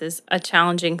illness is a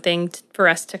challenging thing for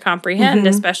us to comprehend,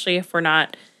 especially if we're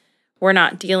not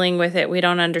dealing with it. We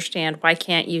don't understand. Why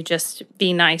can't you just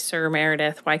be nicer,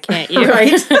 Meredith? Why can't you?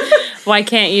 Right. Why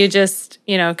can't you just,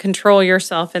 control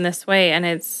yourself in this way? And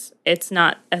it's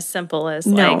not as simple as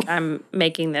like I'm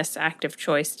making this active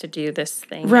choice to do this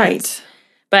thing. Right.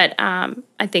 But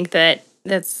I think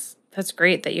that's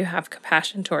great that you have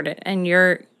compassion toward it, and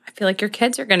I feel like your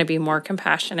kids are going to be more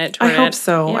compassionate toward it. I hope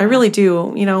so. Yeah. I really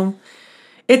do.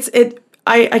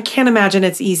 I can't imagine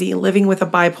it's easy living with a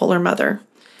bipolar mother.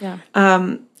 Yeah.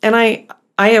 And I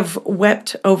have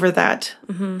wept over that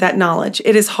knowledge.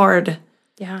 It is hard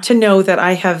to know that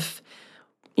I have,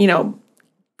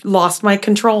 lost my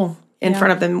control in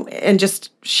front of them and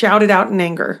just shouted out in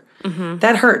anger.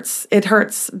 That hurts. It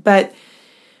hurts. But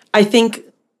I think,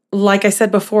 like I said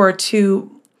before,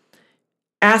 to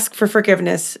ask for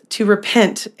forgiveness, to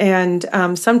repent. And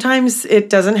sometimes it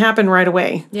doesn't happen right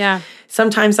away. Yeah.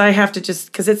 Sometimes I have to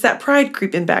because it's that pride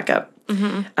creeping back up.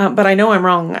 But I know I'm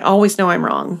wrong. I always know I'm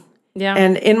wrong. Yeah.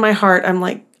 And in my heart, I'm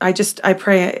like, I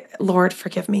pray, Lord,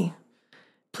 forgive me.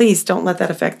 Please don't let that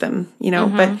affect them,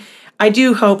 But I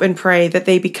do hope and pray that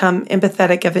they become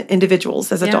empathetic of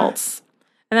individuals as adults.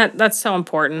 And that's so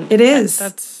important. It is.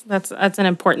 That's an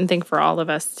important thing for all of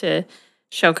us to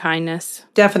show kindness.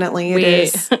 Definitely, it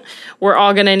is. We're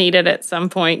all going to need it at some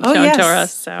point, to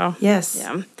us. So yes.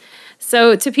 Yeah.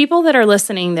 So to people that are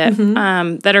listening that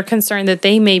that are concerned that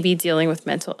they may be dealing with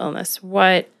mental illness,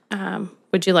 what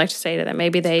would you like to say to them?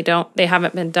 Maybe they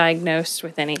haven't been diagnosed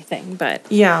with anything, but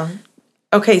yeah.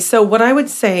 Okay, so what I would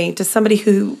say to somebody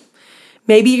who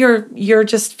maybe you're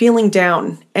just feeling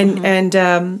down and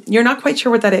you're not quite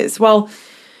sure what that is. Well,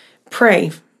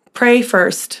 pray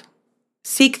first.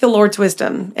 Seek the Lord's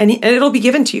wisdom, and it'll be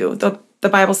given to you. The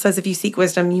Bible says if you seek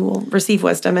wisdom, you will receive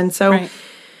wisdom. And so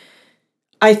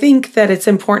I think that it's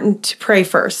important to pray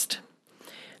first.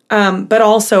 But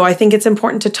also I think it's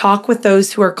important to talk with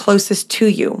those who are closest to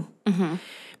you.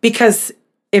 Because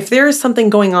if there is something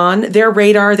going on, their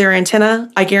radar, their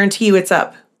antenna, I guarantee you it's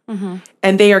up.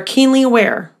 And they are keenly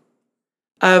aware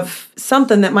of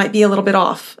something that might be a little bit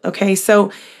off. Okay,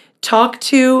 so talk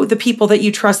to the people that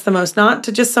you trust the most, not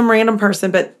to just some random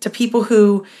person, but to people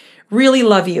who really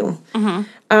love you. And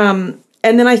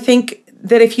then I think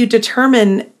that if you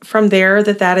determine from there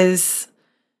that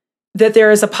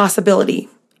there is a possibility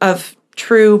of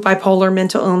true bipolar,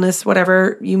 mental illness,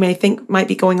 whatever you may think might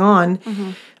be going on,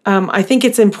 I think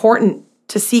it's important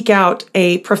to seek out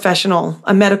a professional,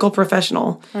 a medical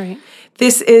professional. Right.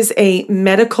 This is a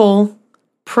medical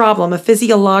problem, a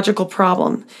physiological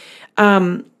problem.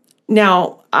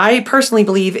 Now, I personally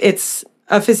believe it's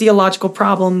a physiological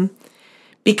problem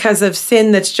because of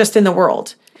sin that's just in the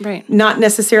world. Right. Not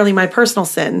necessarily my personal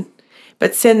sin,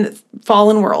 but sin,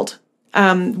 fallen world.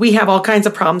 We have all kinds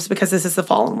of problems because this is a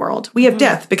fallen world. We have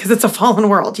death because it's a fallen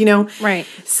world, Right.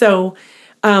 So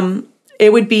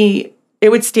it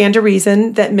would stand to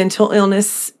reason that mental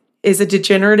illness is a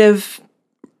degenerative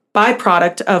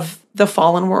byproduct of the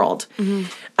fallen world.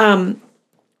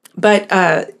 But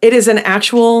it is an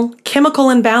actual chemical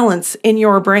imbalance in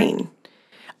your brain.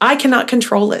 I cannot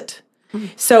control it.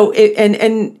 So,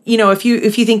 if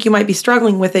you think you might be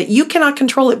struggling with it, you cannot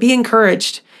control it. Be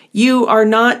encouraged. You are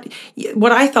not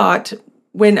what I thought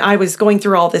when I was going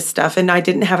through all this stuff and I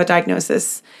didn't have a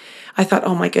diagnosis. I thought,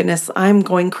 oh my goodness, I'm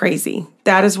going crazy.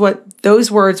 That is what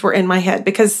those words were in my head,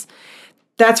 because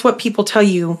that's what people tell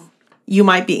you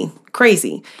might be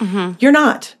crazy. You're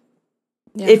not.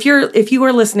 Yeah. If you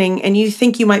are listening and you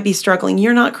think you might be struggling,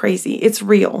 you're not crazy. It's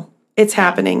real. It's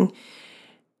happening.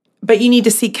 But you need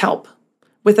to seek help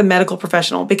with a medical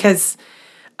professional, because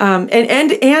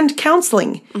and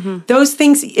counseling. Those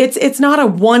things, it's not a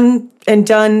one and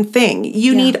done thing.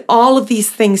 You need all of these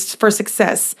things for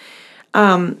success.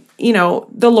 The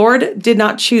Lord did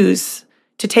not choose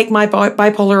to take my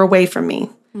bipolar away from me.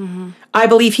 I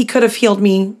believe he could have healed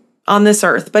me on this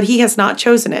earth, but he has not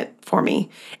chosen it for me.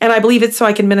 And I believe it's so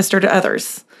I can minister to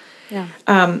others. Yeah.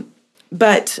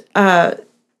 But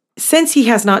since he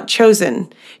has not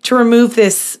chosen to remove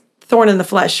this thorn in the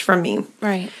flesh from me,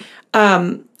 right.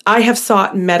 I have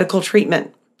sought medical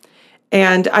treatment.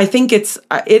 And I think it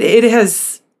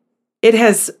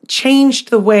has changed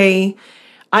the way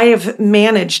I have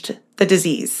managed the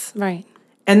disease. Right.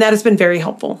 And that has been very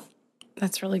helpful.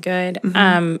 That's really good.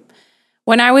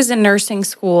 When I was in nursing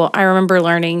school, I remember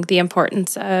learning the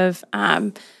importance of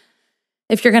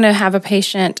if you're going to have a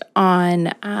patient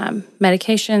on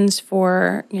medications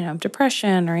for,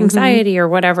 depression or anxiety or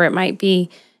whatever it might be,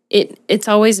 it's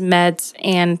always meds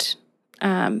and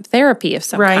therapy of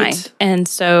some kind. And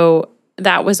so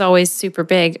that was always super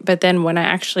big. But then when I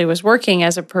actually was working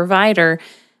as a provider,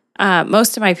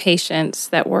 most of my patients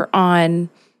that were on,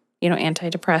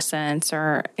 antidepressants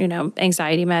or,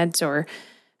 anxiety meds or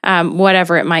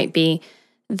whatever it might be,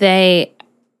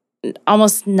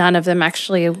 almost none of them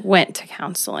actually went to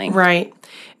counseling. Right.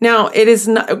 Now, it is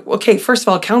not, okay, first of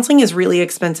all, counseling is really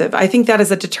expensive. I think that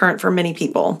is a deterrent for many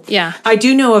people. Yeah. I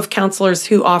do know of counselors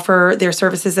who offer their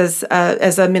services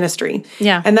as a ministry.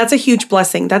 Yeah. And that's a huge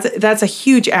blessing. That's a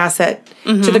huge asset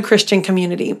to the Christian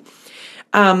community.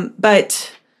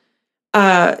 But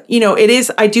it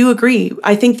is, I do agree.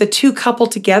 I think the two couple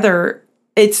together,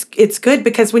 it's good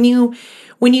because when you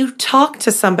talk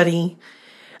to somebody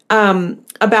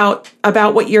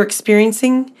about what you're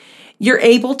experiencing, you're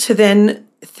able to then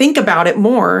think about it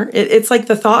more. It's like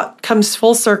the thought comes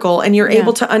full circle, and you're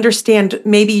able to understand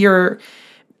maybe your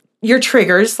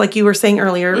triggers, like you were saying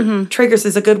earlier. Triggers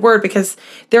is a good word because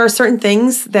there are certain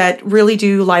things that really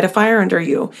do light a fire under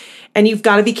you, and you've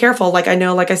got to be careful. Like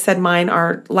I said, mine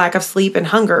are lack of sleep and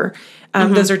hunger.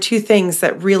 Those are two things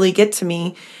that really get to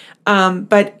me.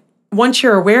 But once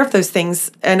you're aware of those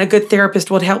things, and a good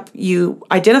therapist will help you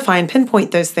identify and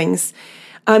pinpoint those things,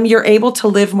 you're able to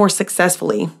live more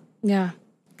successfully. Yeah.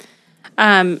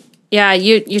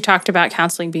 You talked about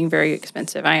counseling being very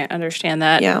expensive. I understand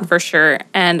that for sure.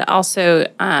 And also,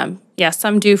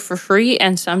 some do for free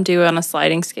and some do on a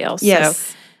sliding scale.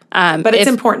 Yes. So, but it's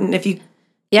important if you're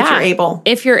able.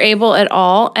 If you're able at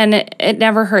all, and it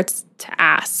never hurts to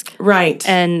ask. Right.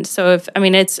 And so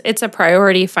it's a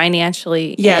priority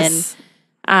financially. Yes.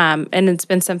 And it's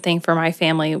been something for my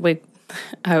family.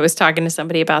 I was talking to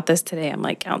somebody about this today. I'm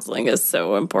like, counseling is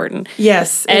so important.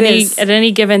 Yes, it is. At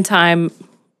any given time,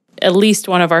 at least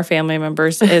one of our family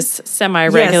members is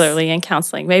semi-regularly in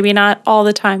counseling. Maybe not all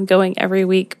the time, going every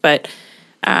week, but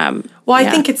I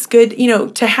think it's good,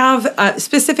 to have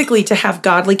specifically to have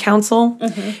godly counsel,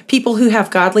 people who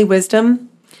have godly wisdom.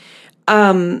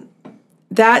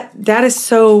 That is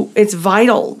so, it's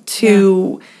vital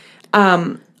to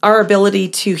our ability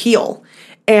to heal.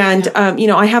 And,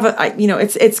 I have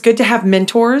it's good to have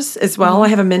mentors as well. I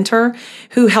have a mentor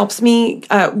who helps me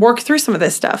work through some of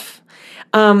this stuff.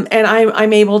 And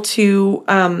I'm able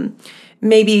to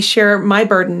maybe share my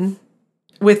burden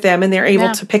with them, and they're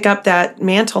able to pick up that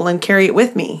mantle and carry it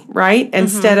with me, right?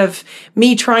 Instead of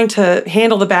me trying to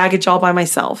handle the baggage all by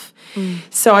myself.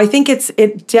 So I think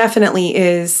it definitely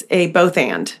is a both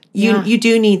and. You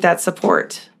do need that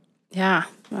support. Yeah,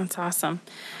 that's awesome.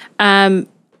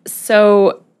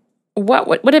 So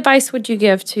what advice would you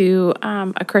give to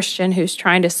a Christian who's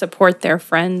trying to support their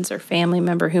friends or family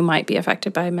member who might be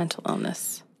affected by mental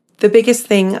illness? The biggest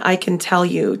thing I can tell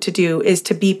you to do is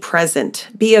to be present,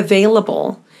 be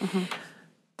available.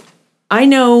 I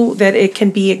know that it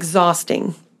can be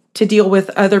exhausting to deal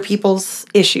with other people's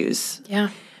issues. Yeah.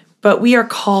 But we are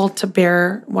called to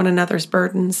bear one another's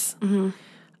burdens.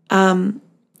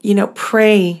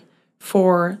 Pray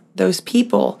for those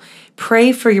people.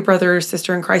 Pray for your brother or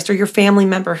sister in Christ or your family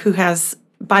member who has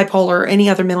bipolar or any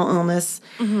other mental illness.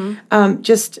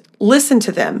 Just listen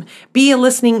to them. Be a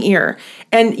listening ear.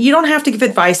 And you don't have to give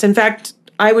advice. In fact,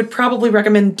 I would probably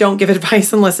recommend don't give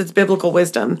advice unless it's biblical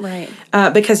wisdom. Right.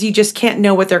 Because you just can't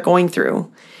know what they're going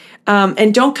through.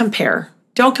 And don't compare.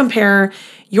 Don't compare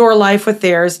your life with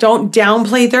theirs. Don't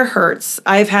downplay their hurts.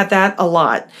 I've had that a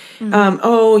lot.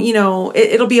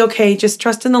 It'll be okay. Just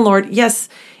trust in the Lord. Yes,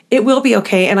 it will be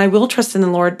okay. And I will trust in the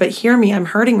Lord. But hear me, I'm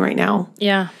hurting right now.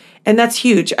 Yeah. And that's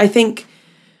huge. I think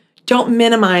don't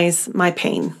minimize my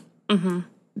pain.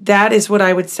 That is what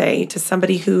I would say to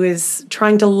somebody who is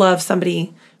trying to love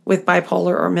somebody with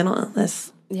bipolar or mental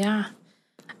illness. Yeah.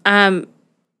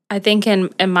 I think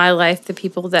in my life, the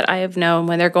people that I have known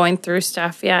when they're going through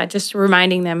stuff, just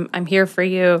reminding them, I'm here for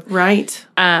you. Right.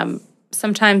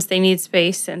 Sometimes they need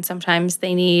space, and sometimes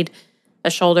they need a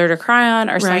shoulder to cry on,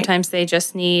 or sometimes they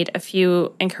just need a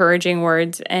few encouraging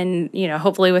words. And,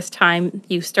 hopefully with time,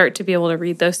 you start to be able to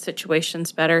read those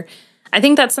situations better. I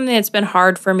think that's something that's been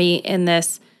hard for me in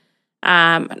this,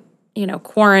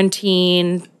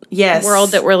 quarantine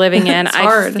world that we're living in.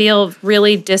 I feel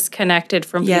really disconnected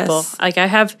from people. Like I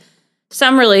have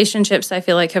some relationships I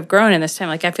feel like have grown in this time.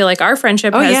 Like I feel like our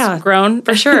friendship has grown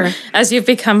for sure as you've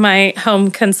become my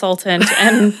home consultant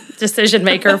and decision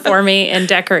maker for me in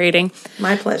decorating.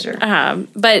 My pleasure.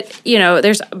 But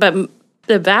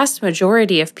the vast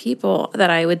majority of people that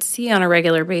I would see on a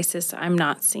regular basis, I'm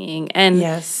not seeing. And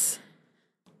yes,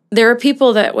 there are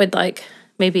people that would like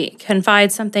maybe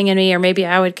confide something in me, or maybe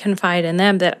I would confide in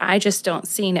them that I just don't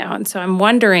see now. And so I'm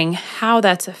wondering how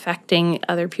that's affecting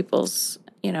other people's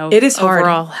it is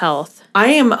overall health. I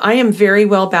am very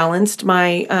well balanced.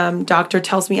 My doctor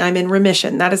tells me I'm in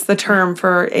remission. That is the term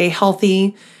for a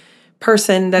healthy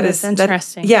person. That's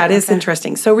interesting. It is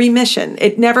interesting. So remission,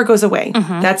 it never goes away.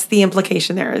 That's the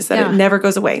implication there, is that it never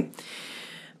goes away.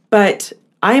 But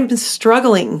I am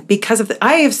struggling because of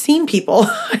I have seen people.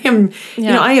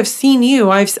 I have seen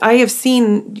you. I have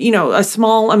seen, a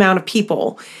small amount of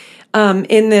people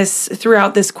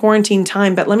throughout this quarantine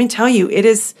time. But let me tell you,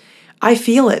 I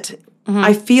feel it.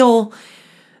 I feel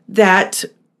that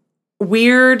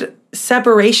weird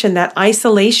separation, that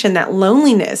isolation, that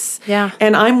loneliness. Yeah.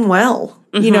 And I'm well.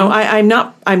 I'm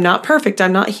not perfect.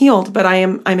 I'm not healed, but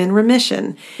I'm in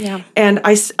remission. Yeah. And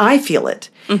I feel it.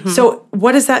 So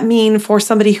what does that mean for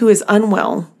somebody who is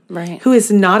unwell? Right. Who is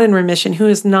not in remission, who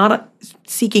is not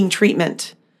seeking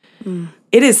treatment?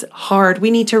 It is hard.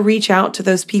 We need to reach out to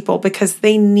those people because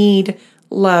they need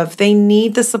love. They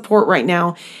need the support right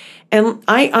now. And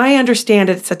I understand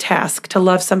it's a task to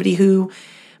love somebody who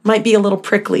might be a little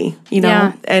prickly,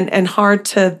 and hard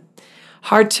to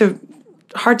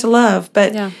love.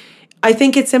 But I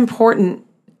think it's important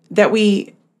that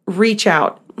we reach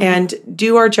out and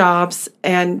do our jobs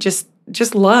and just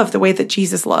love the way that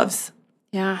Jesus loves.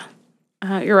 Yeah,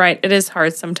 you're right. It is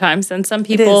hard sometimes, and some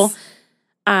people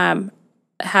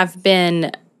have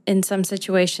been. In some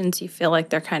situations, you feel like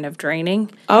they're kind of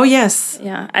draining. Oh, yes.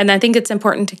 Yeah. And I think it's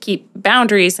important to keep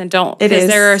boundaries and because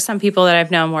there are some people that I've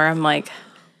known where I'm like,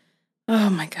 oh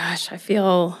my gosh, I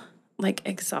feel like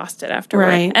exhausted afterward.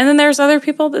 Right. And then there's other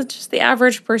people that's just the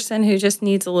average person who just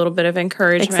needs a little bit of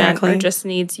encouragement or just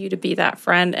needs you to be that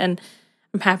friend. And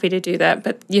I'm happy to do that.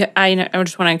 But I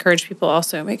just want to encourage people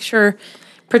also, make sure.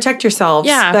 Protect yourselves.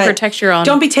 Yeah, protect your own.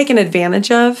 Don't be taken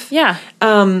advantage of. Yeah.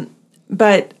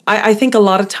 But I think a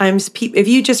lot of times, if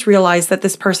you just realize that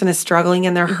this person is struggling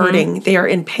and they're hurting, they are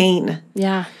in pain.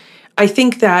 Yeah. I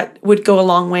think that would go a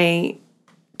long way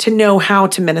to know how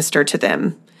to minister to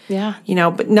them. Yeah.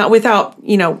 But not without,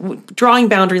 drawing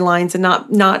boundary lines and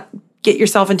not get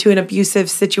yourself into an abusive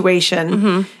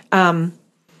situation.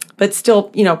 But still,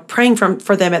 praying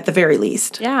for them at the very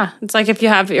least. Yeah. It's like if you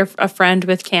have a friend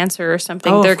with cancer or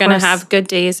something, they're going to have good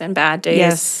days and bad days.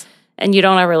 Yes. And you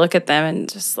don't ever look at them and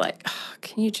just like,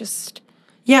 can you just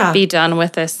be done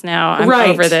with this now? I'm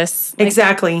over this. Like,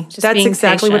 exactly. That's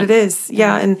exactly patient. what it is.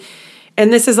 Yeah.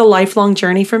 And this is a lifelong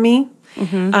journey for me.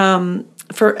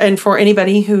 For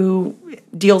anybody who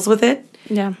deals with it.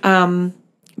 Yeah.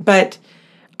 But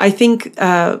I think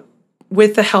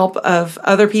with the help of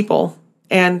other people,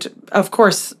 and of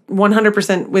course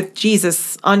 100% with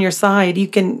Jesus on your side, you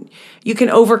can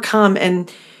overcome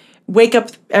and wake up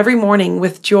every morning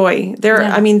with joy.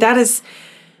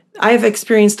 I've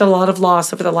experienced a lot of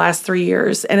loss over the last 3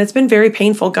 years, and it's been very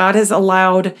painful. God has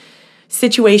allowed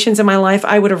situations in my life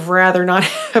I would have rather not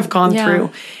have gone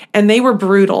through, and they were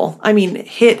brutal.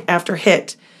 Hit after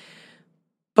hit.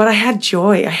 But I had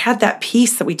joy. I had that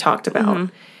peace that we talked about.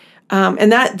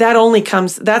 And that only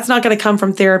comes, that's not going to come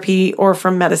from therapy or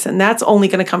from medicine. That's only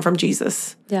going to come from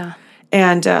Jesus. Yeah.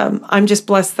 And I'm just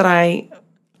blessed that I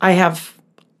have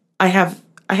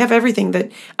everything,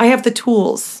 that I have the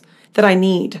tools that I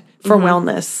need for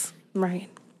wellness. Right.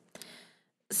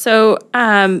 So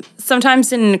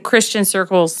sometimes in Christian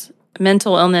circles,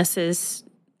 mental illness is,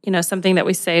 something that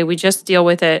we say we just deal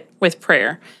with it with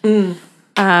prayer.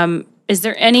 Is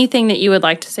there anything that you would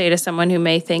like to say to someone who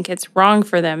may think it's wrong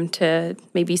for them to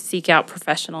maybe seek out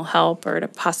professional help or to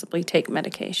possibly take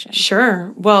medication?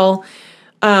 Sure. Well,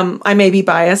 I may be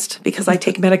biased because I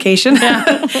take medication,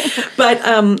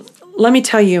 but let me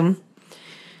tell you,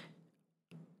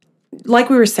 like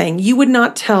we were saying, you would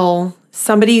not tell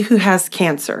somebody who has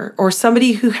cancer or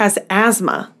somebody who has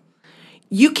asthma,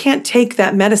 you can't take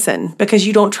that medicine because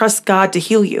you don't trust God to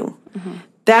heal you.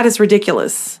 That is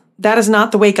ridiculous. That is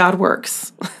not the way God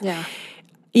works. Yeah.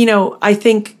 I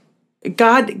think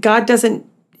God hasn't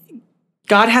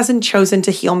chosen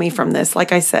to heal me from this,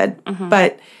 like I said,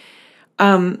 but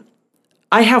I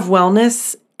have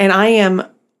wellness and I am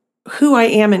who I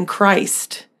am in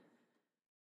Christ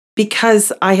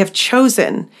because I have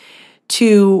chosen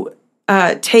to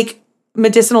take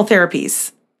medicinal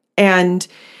therapies and,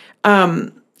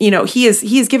 he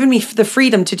has given me the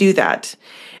freedom to do that.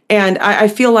 And I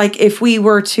feel like if we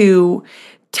were to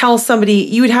tell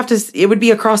somebody, it would be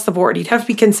across the board. You'd have to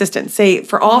be consistent. Say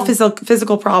for all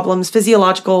physical problems,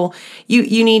 physiological,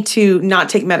 you need to not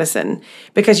take medicine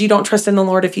because you don't trust in the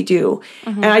Lord if you do.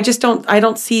 And I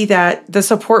don't see the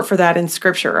support for that in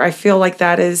Scripture. I feel like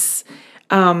that is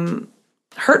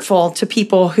hurtful to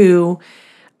people who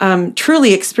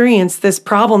truly experience this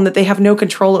problem that they have no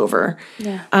control over.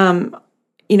 Yeah.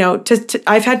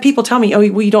 I've had people tell me, "Oh,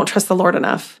 well, you don't trust the Lord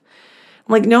enough."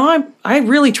 I'm like, no, I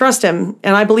really trust him.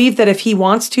 And I believe that if he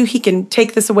wants to, he can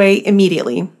take this away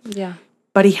immediately. Yeah.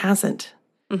 But he hasn't.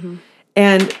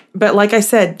 But like I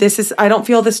said, I don't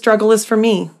feel this struggle is for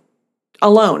me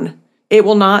alone. It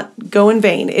will not go in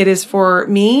vain. It is for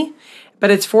me, but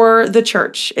it's for the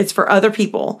church. It's for other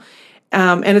people.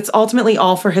 And it's ultimately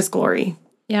all for his glory.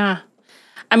 Yeah.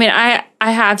 I mean, I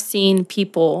have seen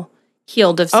people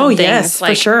healed of some things. Oh, yes,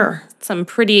 for sure. Some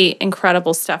pretty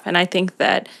incredible stuff. And I think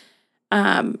that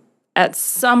at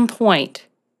some point,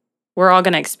 we're all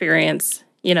going to experience,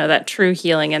 that true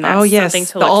healing, and that's something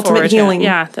to look forward to. The ultimate healing.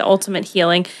 Yeah, the ultimate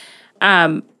healing.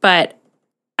 But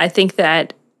I think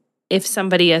that if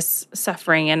somebody is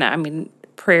suffering, and I mean,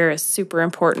 prayer is super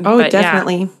important. Oh, but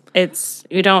definitely.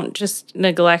 You don't just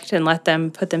neglect and let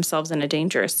them put themselves in a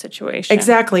dangerous situation.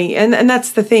 Exactly, and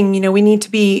that's the thing. We need to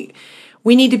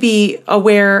be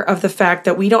aware of the fact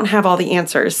that we don't have all the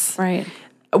answers. Right.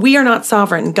 We are not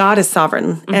sovereign. God is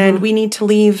sovereign. And we need to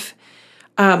leave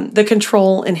the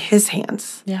control in his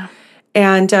hands. Yeah.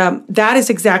 And that is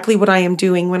exactly what I am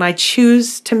doing when I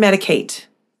choose to medicate.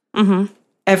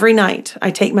 Every night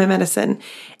I take my medicine.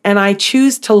 And I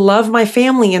choose to love my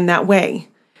family in that way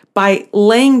by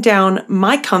laying down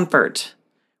my comfort,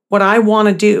 what I want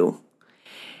to do,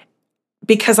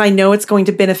 because I know it's going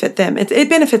to benefit them. It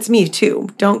benefits me too.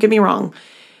 Don't get me wrong.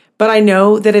 But I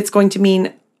know that it's going to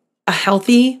mean a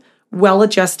healthy,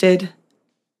 well-adjusted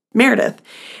Meredith.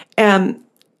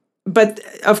 But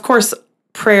of course,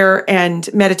 prayer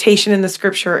and meditation in the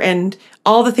Scripture and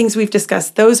all the things we've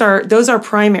discussed, those are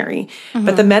primary.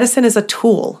 But the medicine is a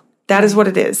tool. That is what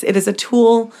it is. It is a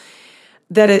tool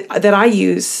that I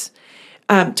use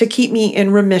to keep me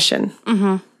in remission.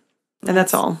 And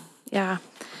that's all. Yeah.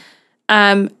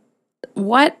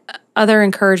 What other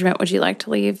encouragement would you like to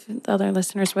leave the other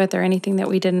listeners with, or anything that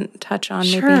we didn't touch on?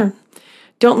 Sure. Maybe?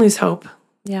 Don't lose hope.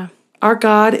 Yeah. Our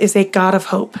God is a God of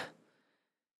hope.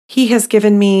 He has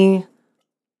given me,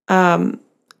 I've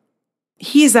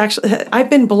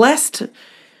been blessed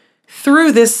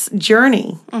through this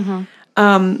journey.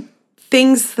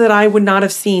 Things that I would not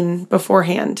have seen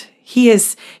beforehand. He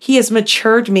has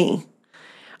matured me.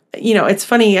 It's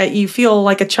funny, you feel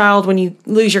like a child when you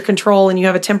lose your control and you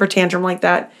have a temper tantrum like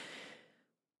that.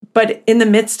 But in the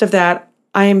midst of that,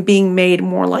 I am being made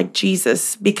more like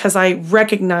Jesus because I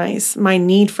recognize my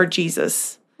need for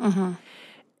Jesus.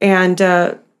 And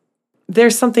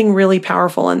there's something really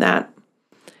powerful in that,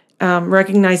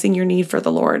 recognizing your need for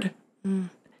the Lord.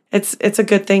 It's a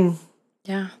good thing.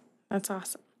 Yeah, that's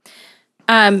awesome.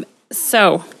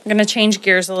 So I'm going to change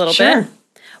gears a little bit.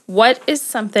 What is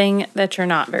something that you're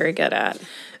not very good at?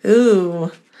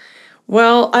 Ooh.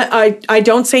 Well, I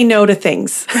don't say no to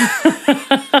things.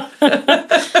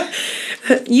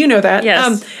 You know that.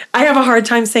 Yes. I have a hard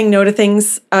time saying no to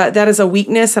things. That is a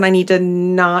weakness, and I need to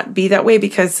not be that way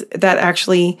because that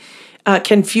actually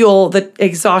can fuel the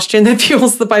exhaustion that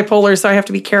fuels the bipolar, so I have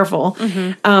to be careful.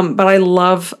 But I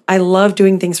love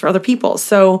doing things for other people.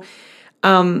 So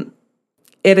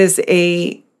it is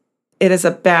a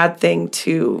bad thing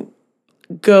to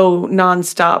go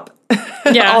nonstop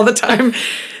all the time.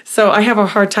 So I have a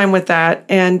hard time with that.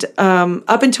 And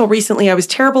up until recently, I was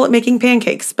terrible at making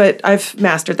pancakes, but I've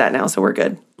mastered that now, so we're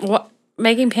good. What?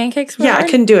 Making pancakes? Yeah, I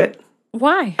couldn't do it.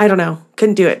 Why? I don't know.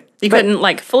 Couldn't do it. You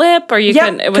couldn't flip, or you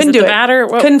couldn't? Was couldn't it do the batter?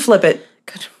 What? Couldn't flip it.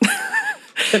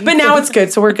 But now it's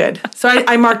good, so we're good. So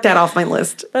I marked that off my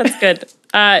list. That's good.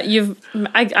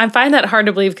 I find that hard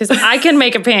to believe because I can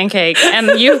make a pancake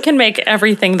and you can make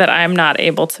everything that I'm not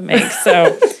able to make.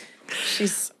 So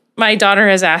my daughter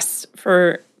has asked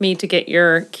for me to get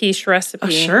your quiche recipe. Oh,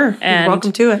 sure. And you're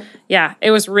welcome to it. Yeah, it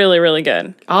was really, really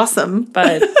good. Awesome.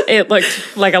 But it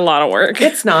looked like a lot of work.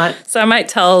 It's not. So I might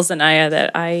tell Zanaya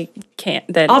that I can't.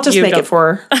 That I'll just make it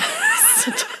for her.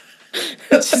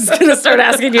 She's going to start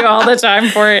asking you all the time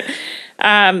for it.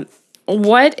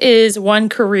 What is one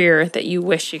career that you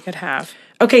wish you could have?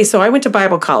 Okay, so I went to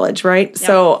Bible college, right? Yep.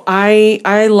 So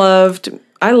I loved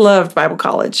Bible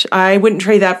college. I wouldn't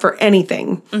trade that for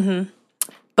anything.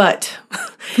 But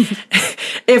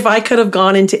if I could have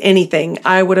gone into anything,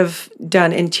 I would have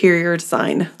done interior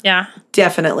design. Yeah.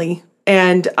 Definitely.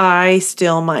 and I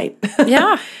still might.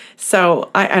 Yeah. So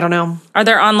I don't know. Are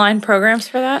there online programs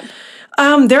for that?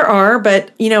 There are,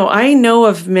 but I know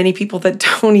of many people that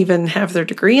don't even have their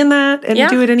degree in that and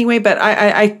do it anyway. But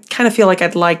I kind of feel like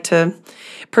I'd like to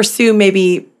pursue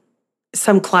maybe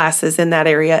some classes in that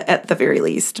area at the very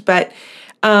least. But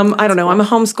I don't know. Cool. I'm a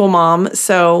homeschool mom,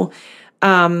 so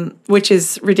which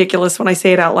is ridiculous when I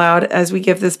say it out loud as we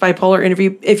give this bipolar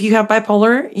interview. If you have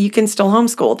bipolar, you can still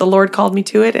homeschool. The Lord called me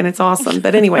to it, and it's awesome.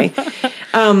 But anyway, there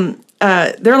are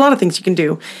a lot of things you can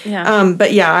do. Yeah.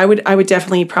 But yeah, I would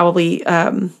definitely probably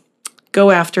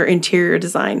go after interior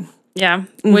design. Yeah.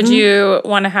 Mm-hmm. Would you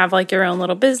want to have like your own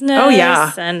little business? Oh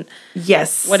yeah. And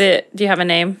yes. Do you have a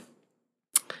name?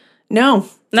 No.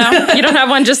 No, you don't have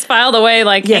one just filed away,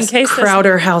 like yes, in case.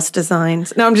 Crowder House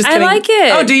Designs. No, I'm just kidding. I like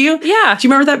it. Oh, do you? Yeah. Do you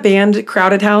remember that band,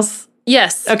 Crowded House?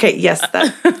 Yes. Okay. Yes,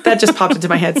 that just popped into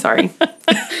my head. Sorry.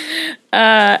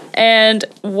 And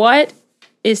what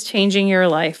is changing your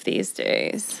life these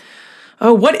days?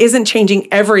 Oh, what isn't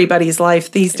changing everybody's life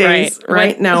these days,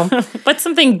 right? No. What's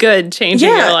something good changing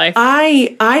your life?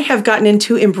 I have gotten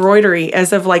into embroidery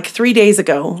as of like 3 days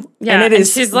ago. Yeah, and it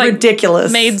is she's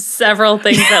ridiculous. Made several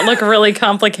things that look really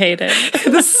complicated.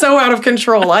 It's so out of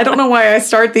control. I don't know why I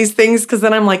start these things because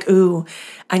then I'm like, ooh,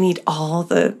 I need all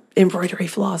the advisory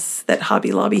floss that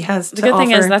Hobby Lobby has to offer. The good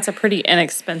thing is that's a pretty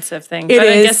inexpensive thing. It but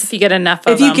is. I guess if you get enough of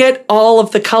them. If you get all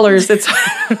of the colors, it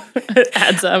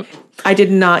adds up. I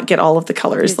did not get all of the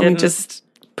colors. Let me just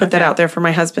put that out there for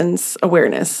my husband's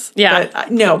awareness. Yeah.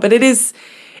 But, but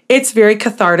it's very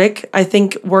cathartic. I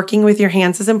think working with your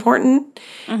hands is important,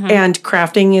 and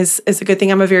crafting is a good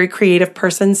thing. I'm a very creative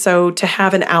person, so to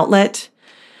have an outlet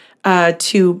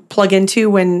to plug into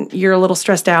when you're a little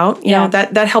stressed out, you know,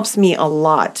 that helps me a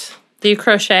lot. Do you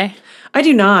crochet? I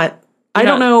do not. I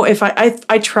don't know if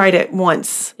I tried it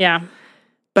once. Yeah.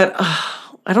 But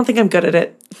I don't think I'm good at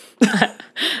it.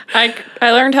 I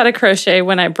learned how to crochet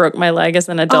when I broke my leg as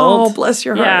an adult. Oh, bless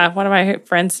your heart. Yeah, one of my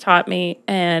friends taught me,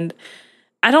 and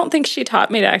I don't think she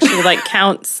taught me to actually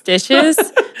count stitches.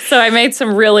 So I made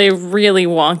some really, really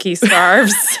wonky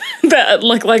scarves that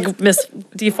look like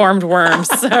deformed worms.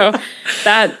 So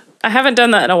that I haven't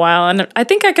done that in a while, and I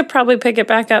think I could probably pick it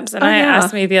back up. And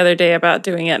asked me the other day about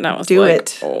doing it, and I was I'm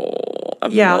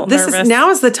now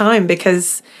is the time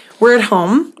because we're at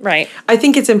home. Right. I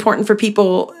think it's important for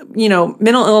people,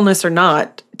 mental illness or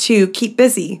not, to keep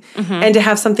busy and to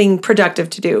have something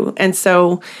productive to do. And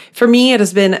so for me, it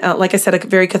has been, like I said, a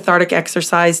very cathartic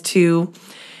exercise to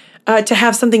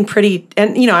have something pretty.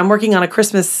 And, I'm working on a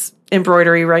Christmas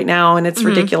embroidery right now, and it's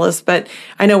ridiculous, but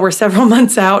I know we're several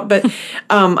months out, but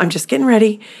I'm just getting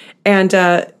ready. And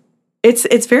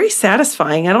it's very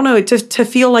satisfying. I don't know, to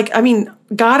feel like,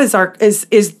 God is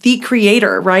the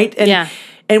creator, right? And,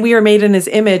 and we are made in his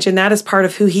image, and that is part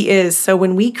of who he is. So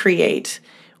when we create,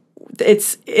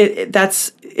 it's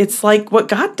like what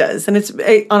God does, and it's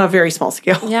on a very small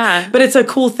scale. Yeah. But it's a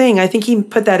cool thing. I think he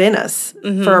put that in us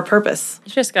for a purpose.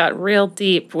 You just got real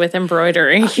deep with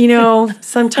embroidery.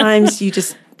 Sometimes you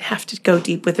just have to go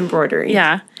deep with embroidery.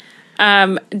 Yeah.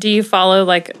 Do you follow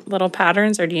little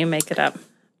patterns, or do you make it up?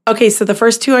 Okay, so the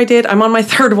first two I did, I'm on my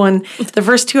third one. The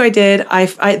first two I did,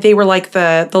 they were like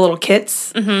the little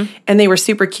kits, and they were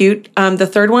super cute. The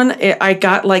third one, I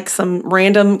got some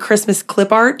random Christmas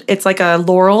clip art. It's like a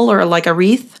laurel or like a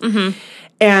wreath,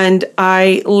 and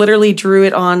I literally drew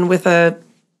it on with a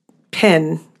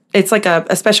pen. It's like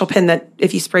a special pen that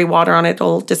if you spray water on it,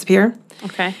 it'll disappear.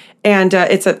 Okay. And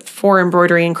it's for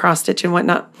embroidery and cross stitch and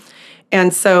whatnot.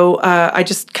 And so I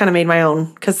just kind of made my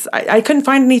own because I couldn't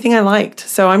find anything I liked.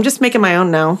 So I'm just making my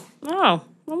own now. Oh,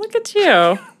 well, look at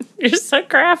you. You're so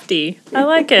crafty. I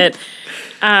like it.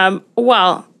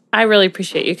 Well, I really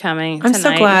appreciate you coming I'm tonight.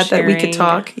 So glad that we could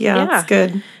talk. Yeah, it's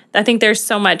good. I think there's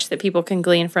so much that people can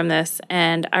glean from this.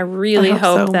 And I really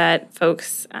hope that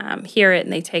folks hear it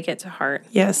and they take it to heart.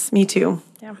 Yes, me too.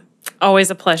 Yeah. Always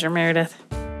a pleasure, Meredith.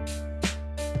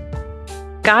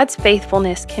 God's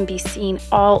faithfulness can be seen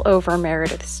all over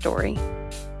Meredith's story.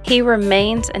 He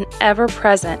remains an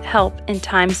ever-present help in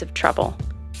times of trouble.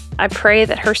 I pray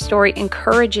that her story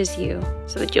encourages you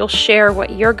so that you'll share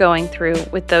what you're going through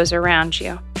with those around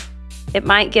you. It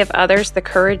might give others the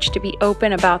courage to be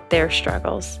open about their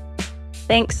struggles.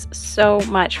 Thanks so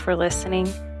much for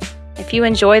listening. If you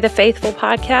enjoy the Faithful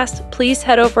Podcast, please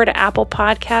head over to Apple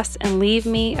Podcasts and leave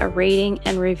me a rating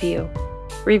and review.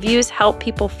 Reviews help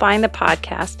people find the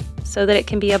podcast so that it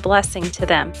can be a blessing to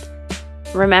them.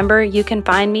 Remember, you can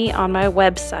find me on my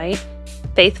website,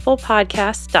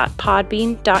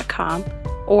 faithfulpodcast.podbean.com,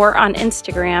 or on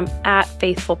Instagram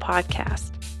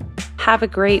 @faithfulpodcast. Have a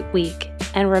great week.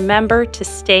 And remember to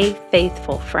stay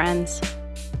faithful, friends.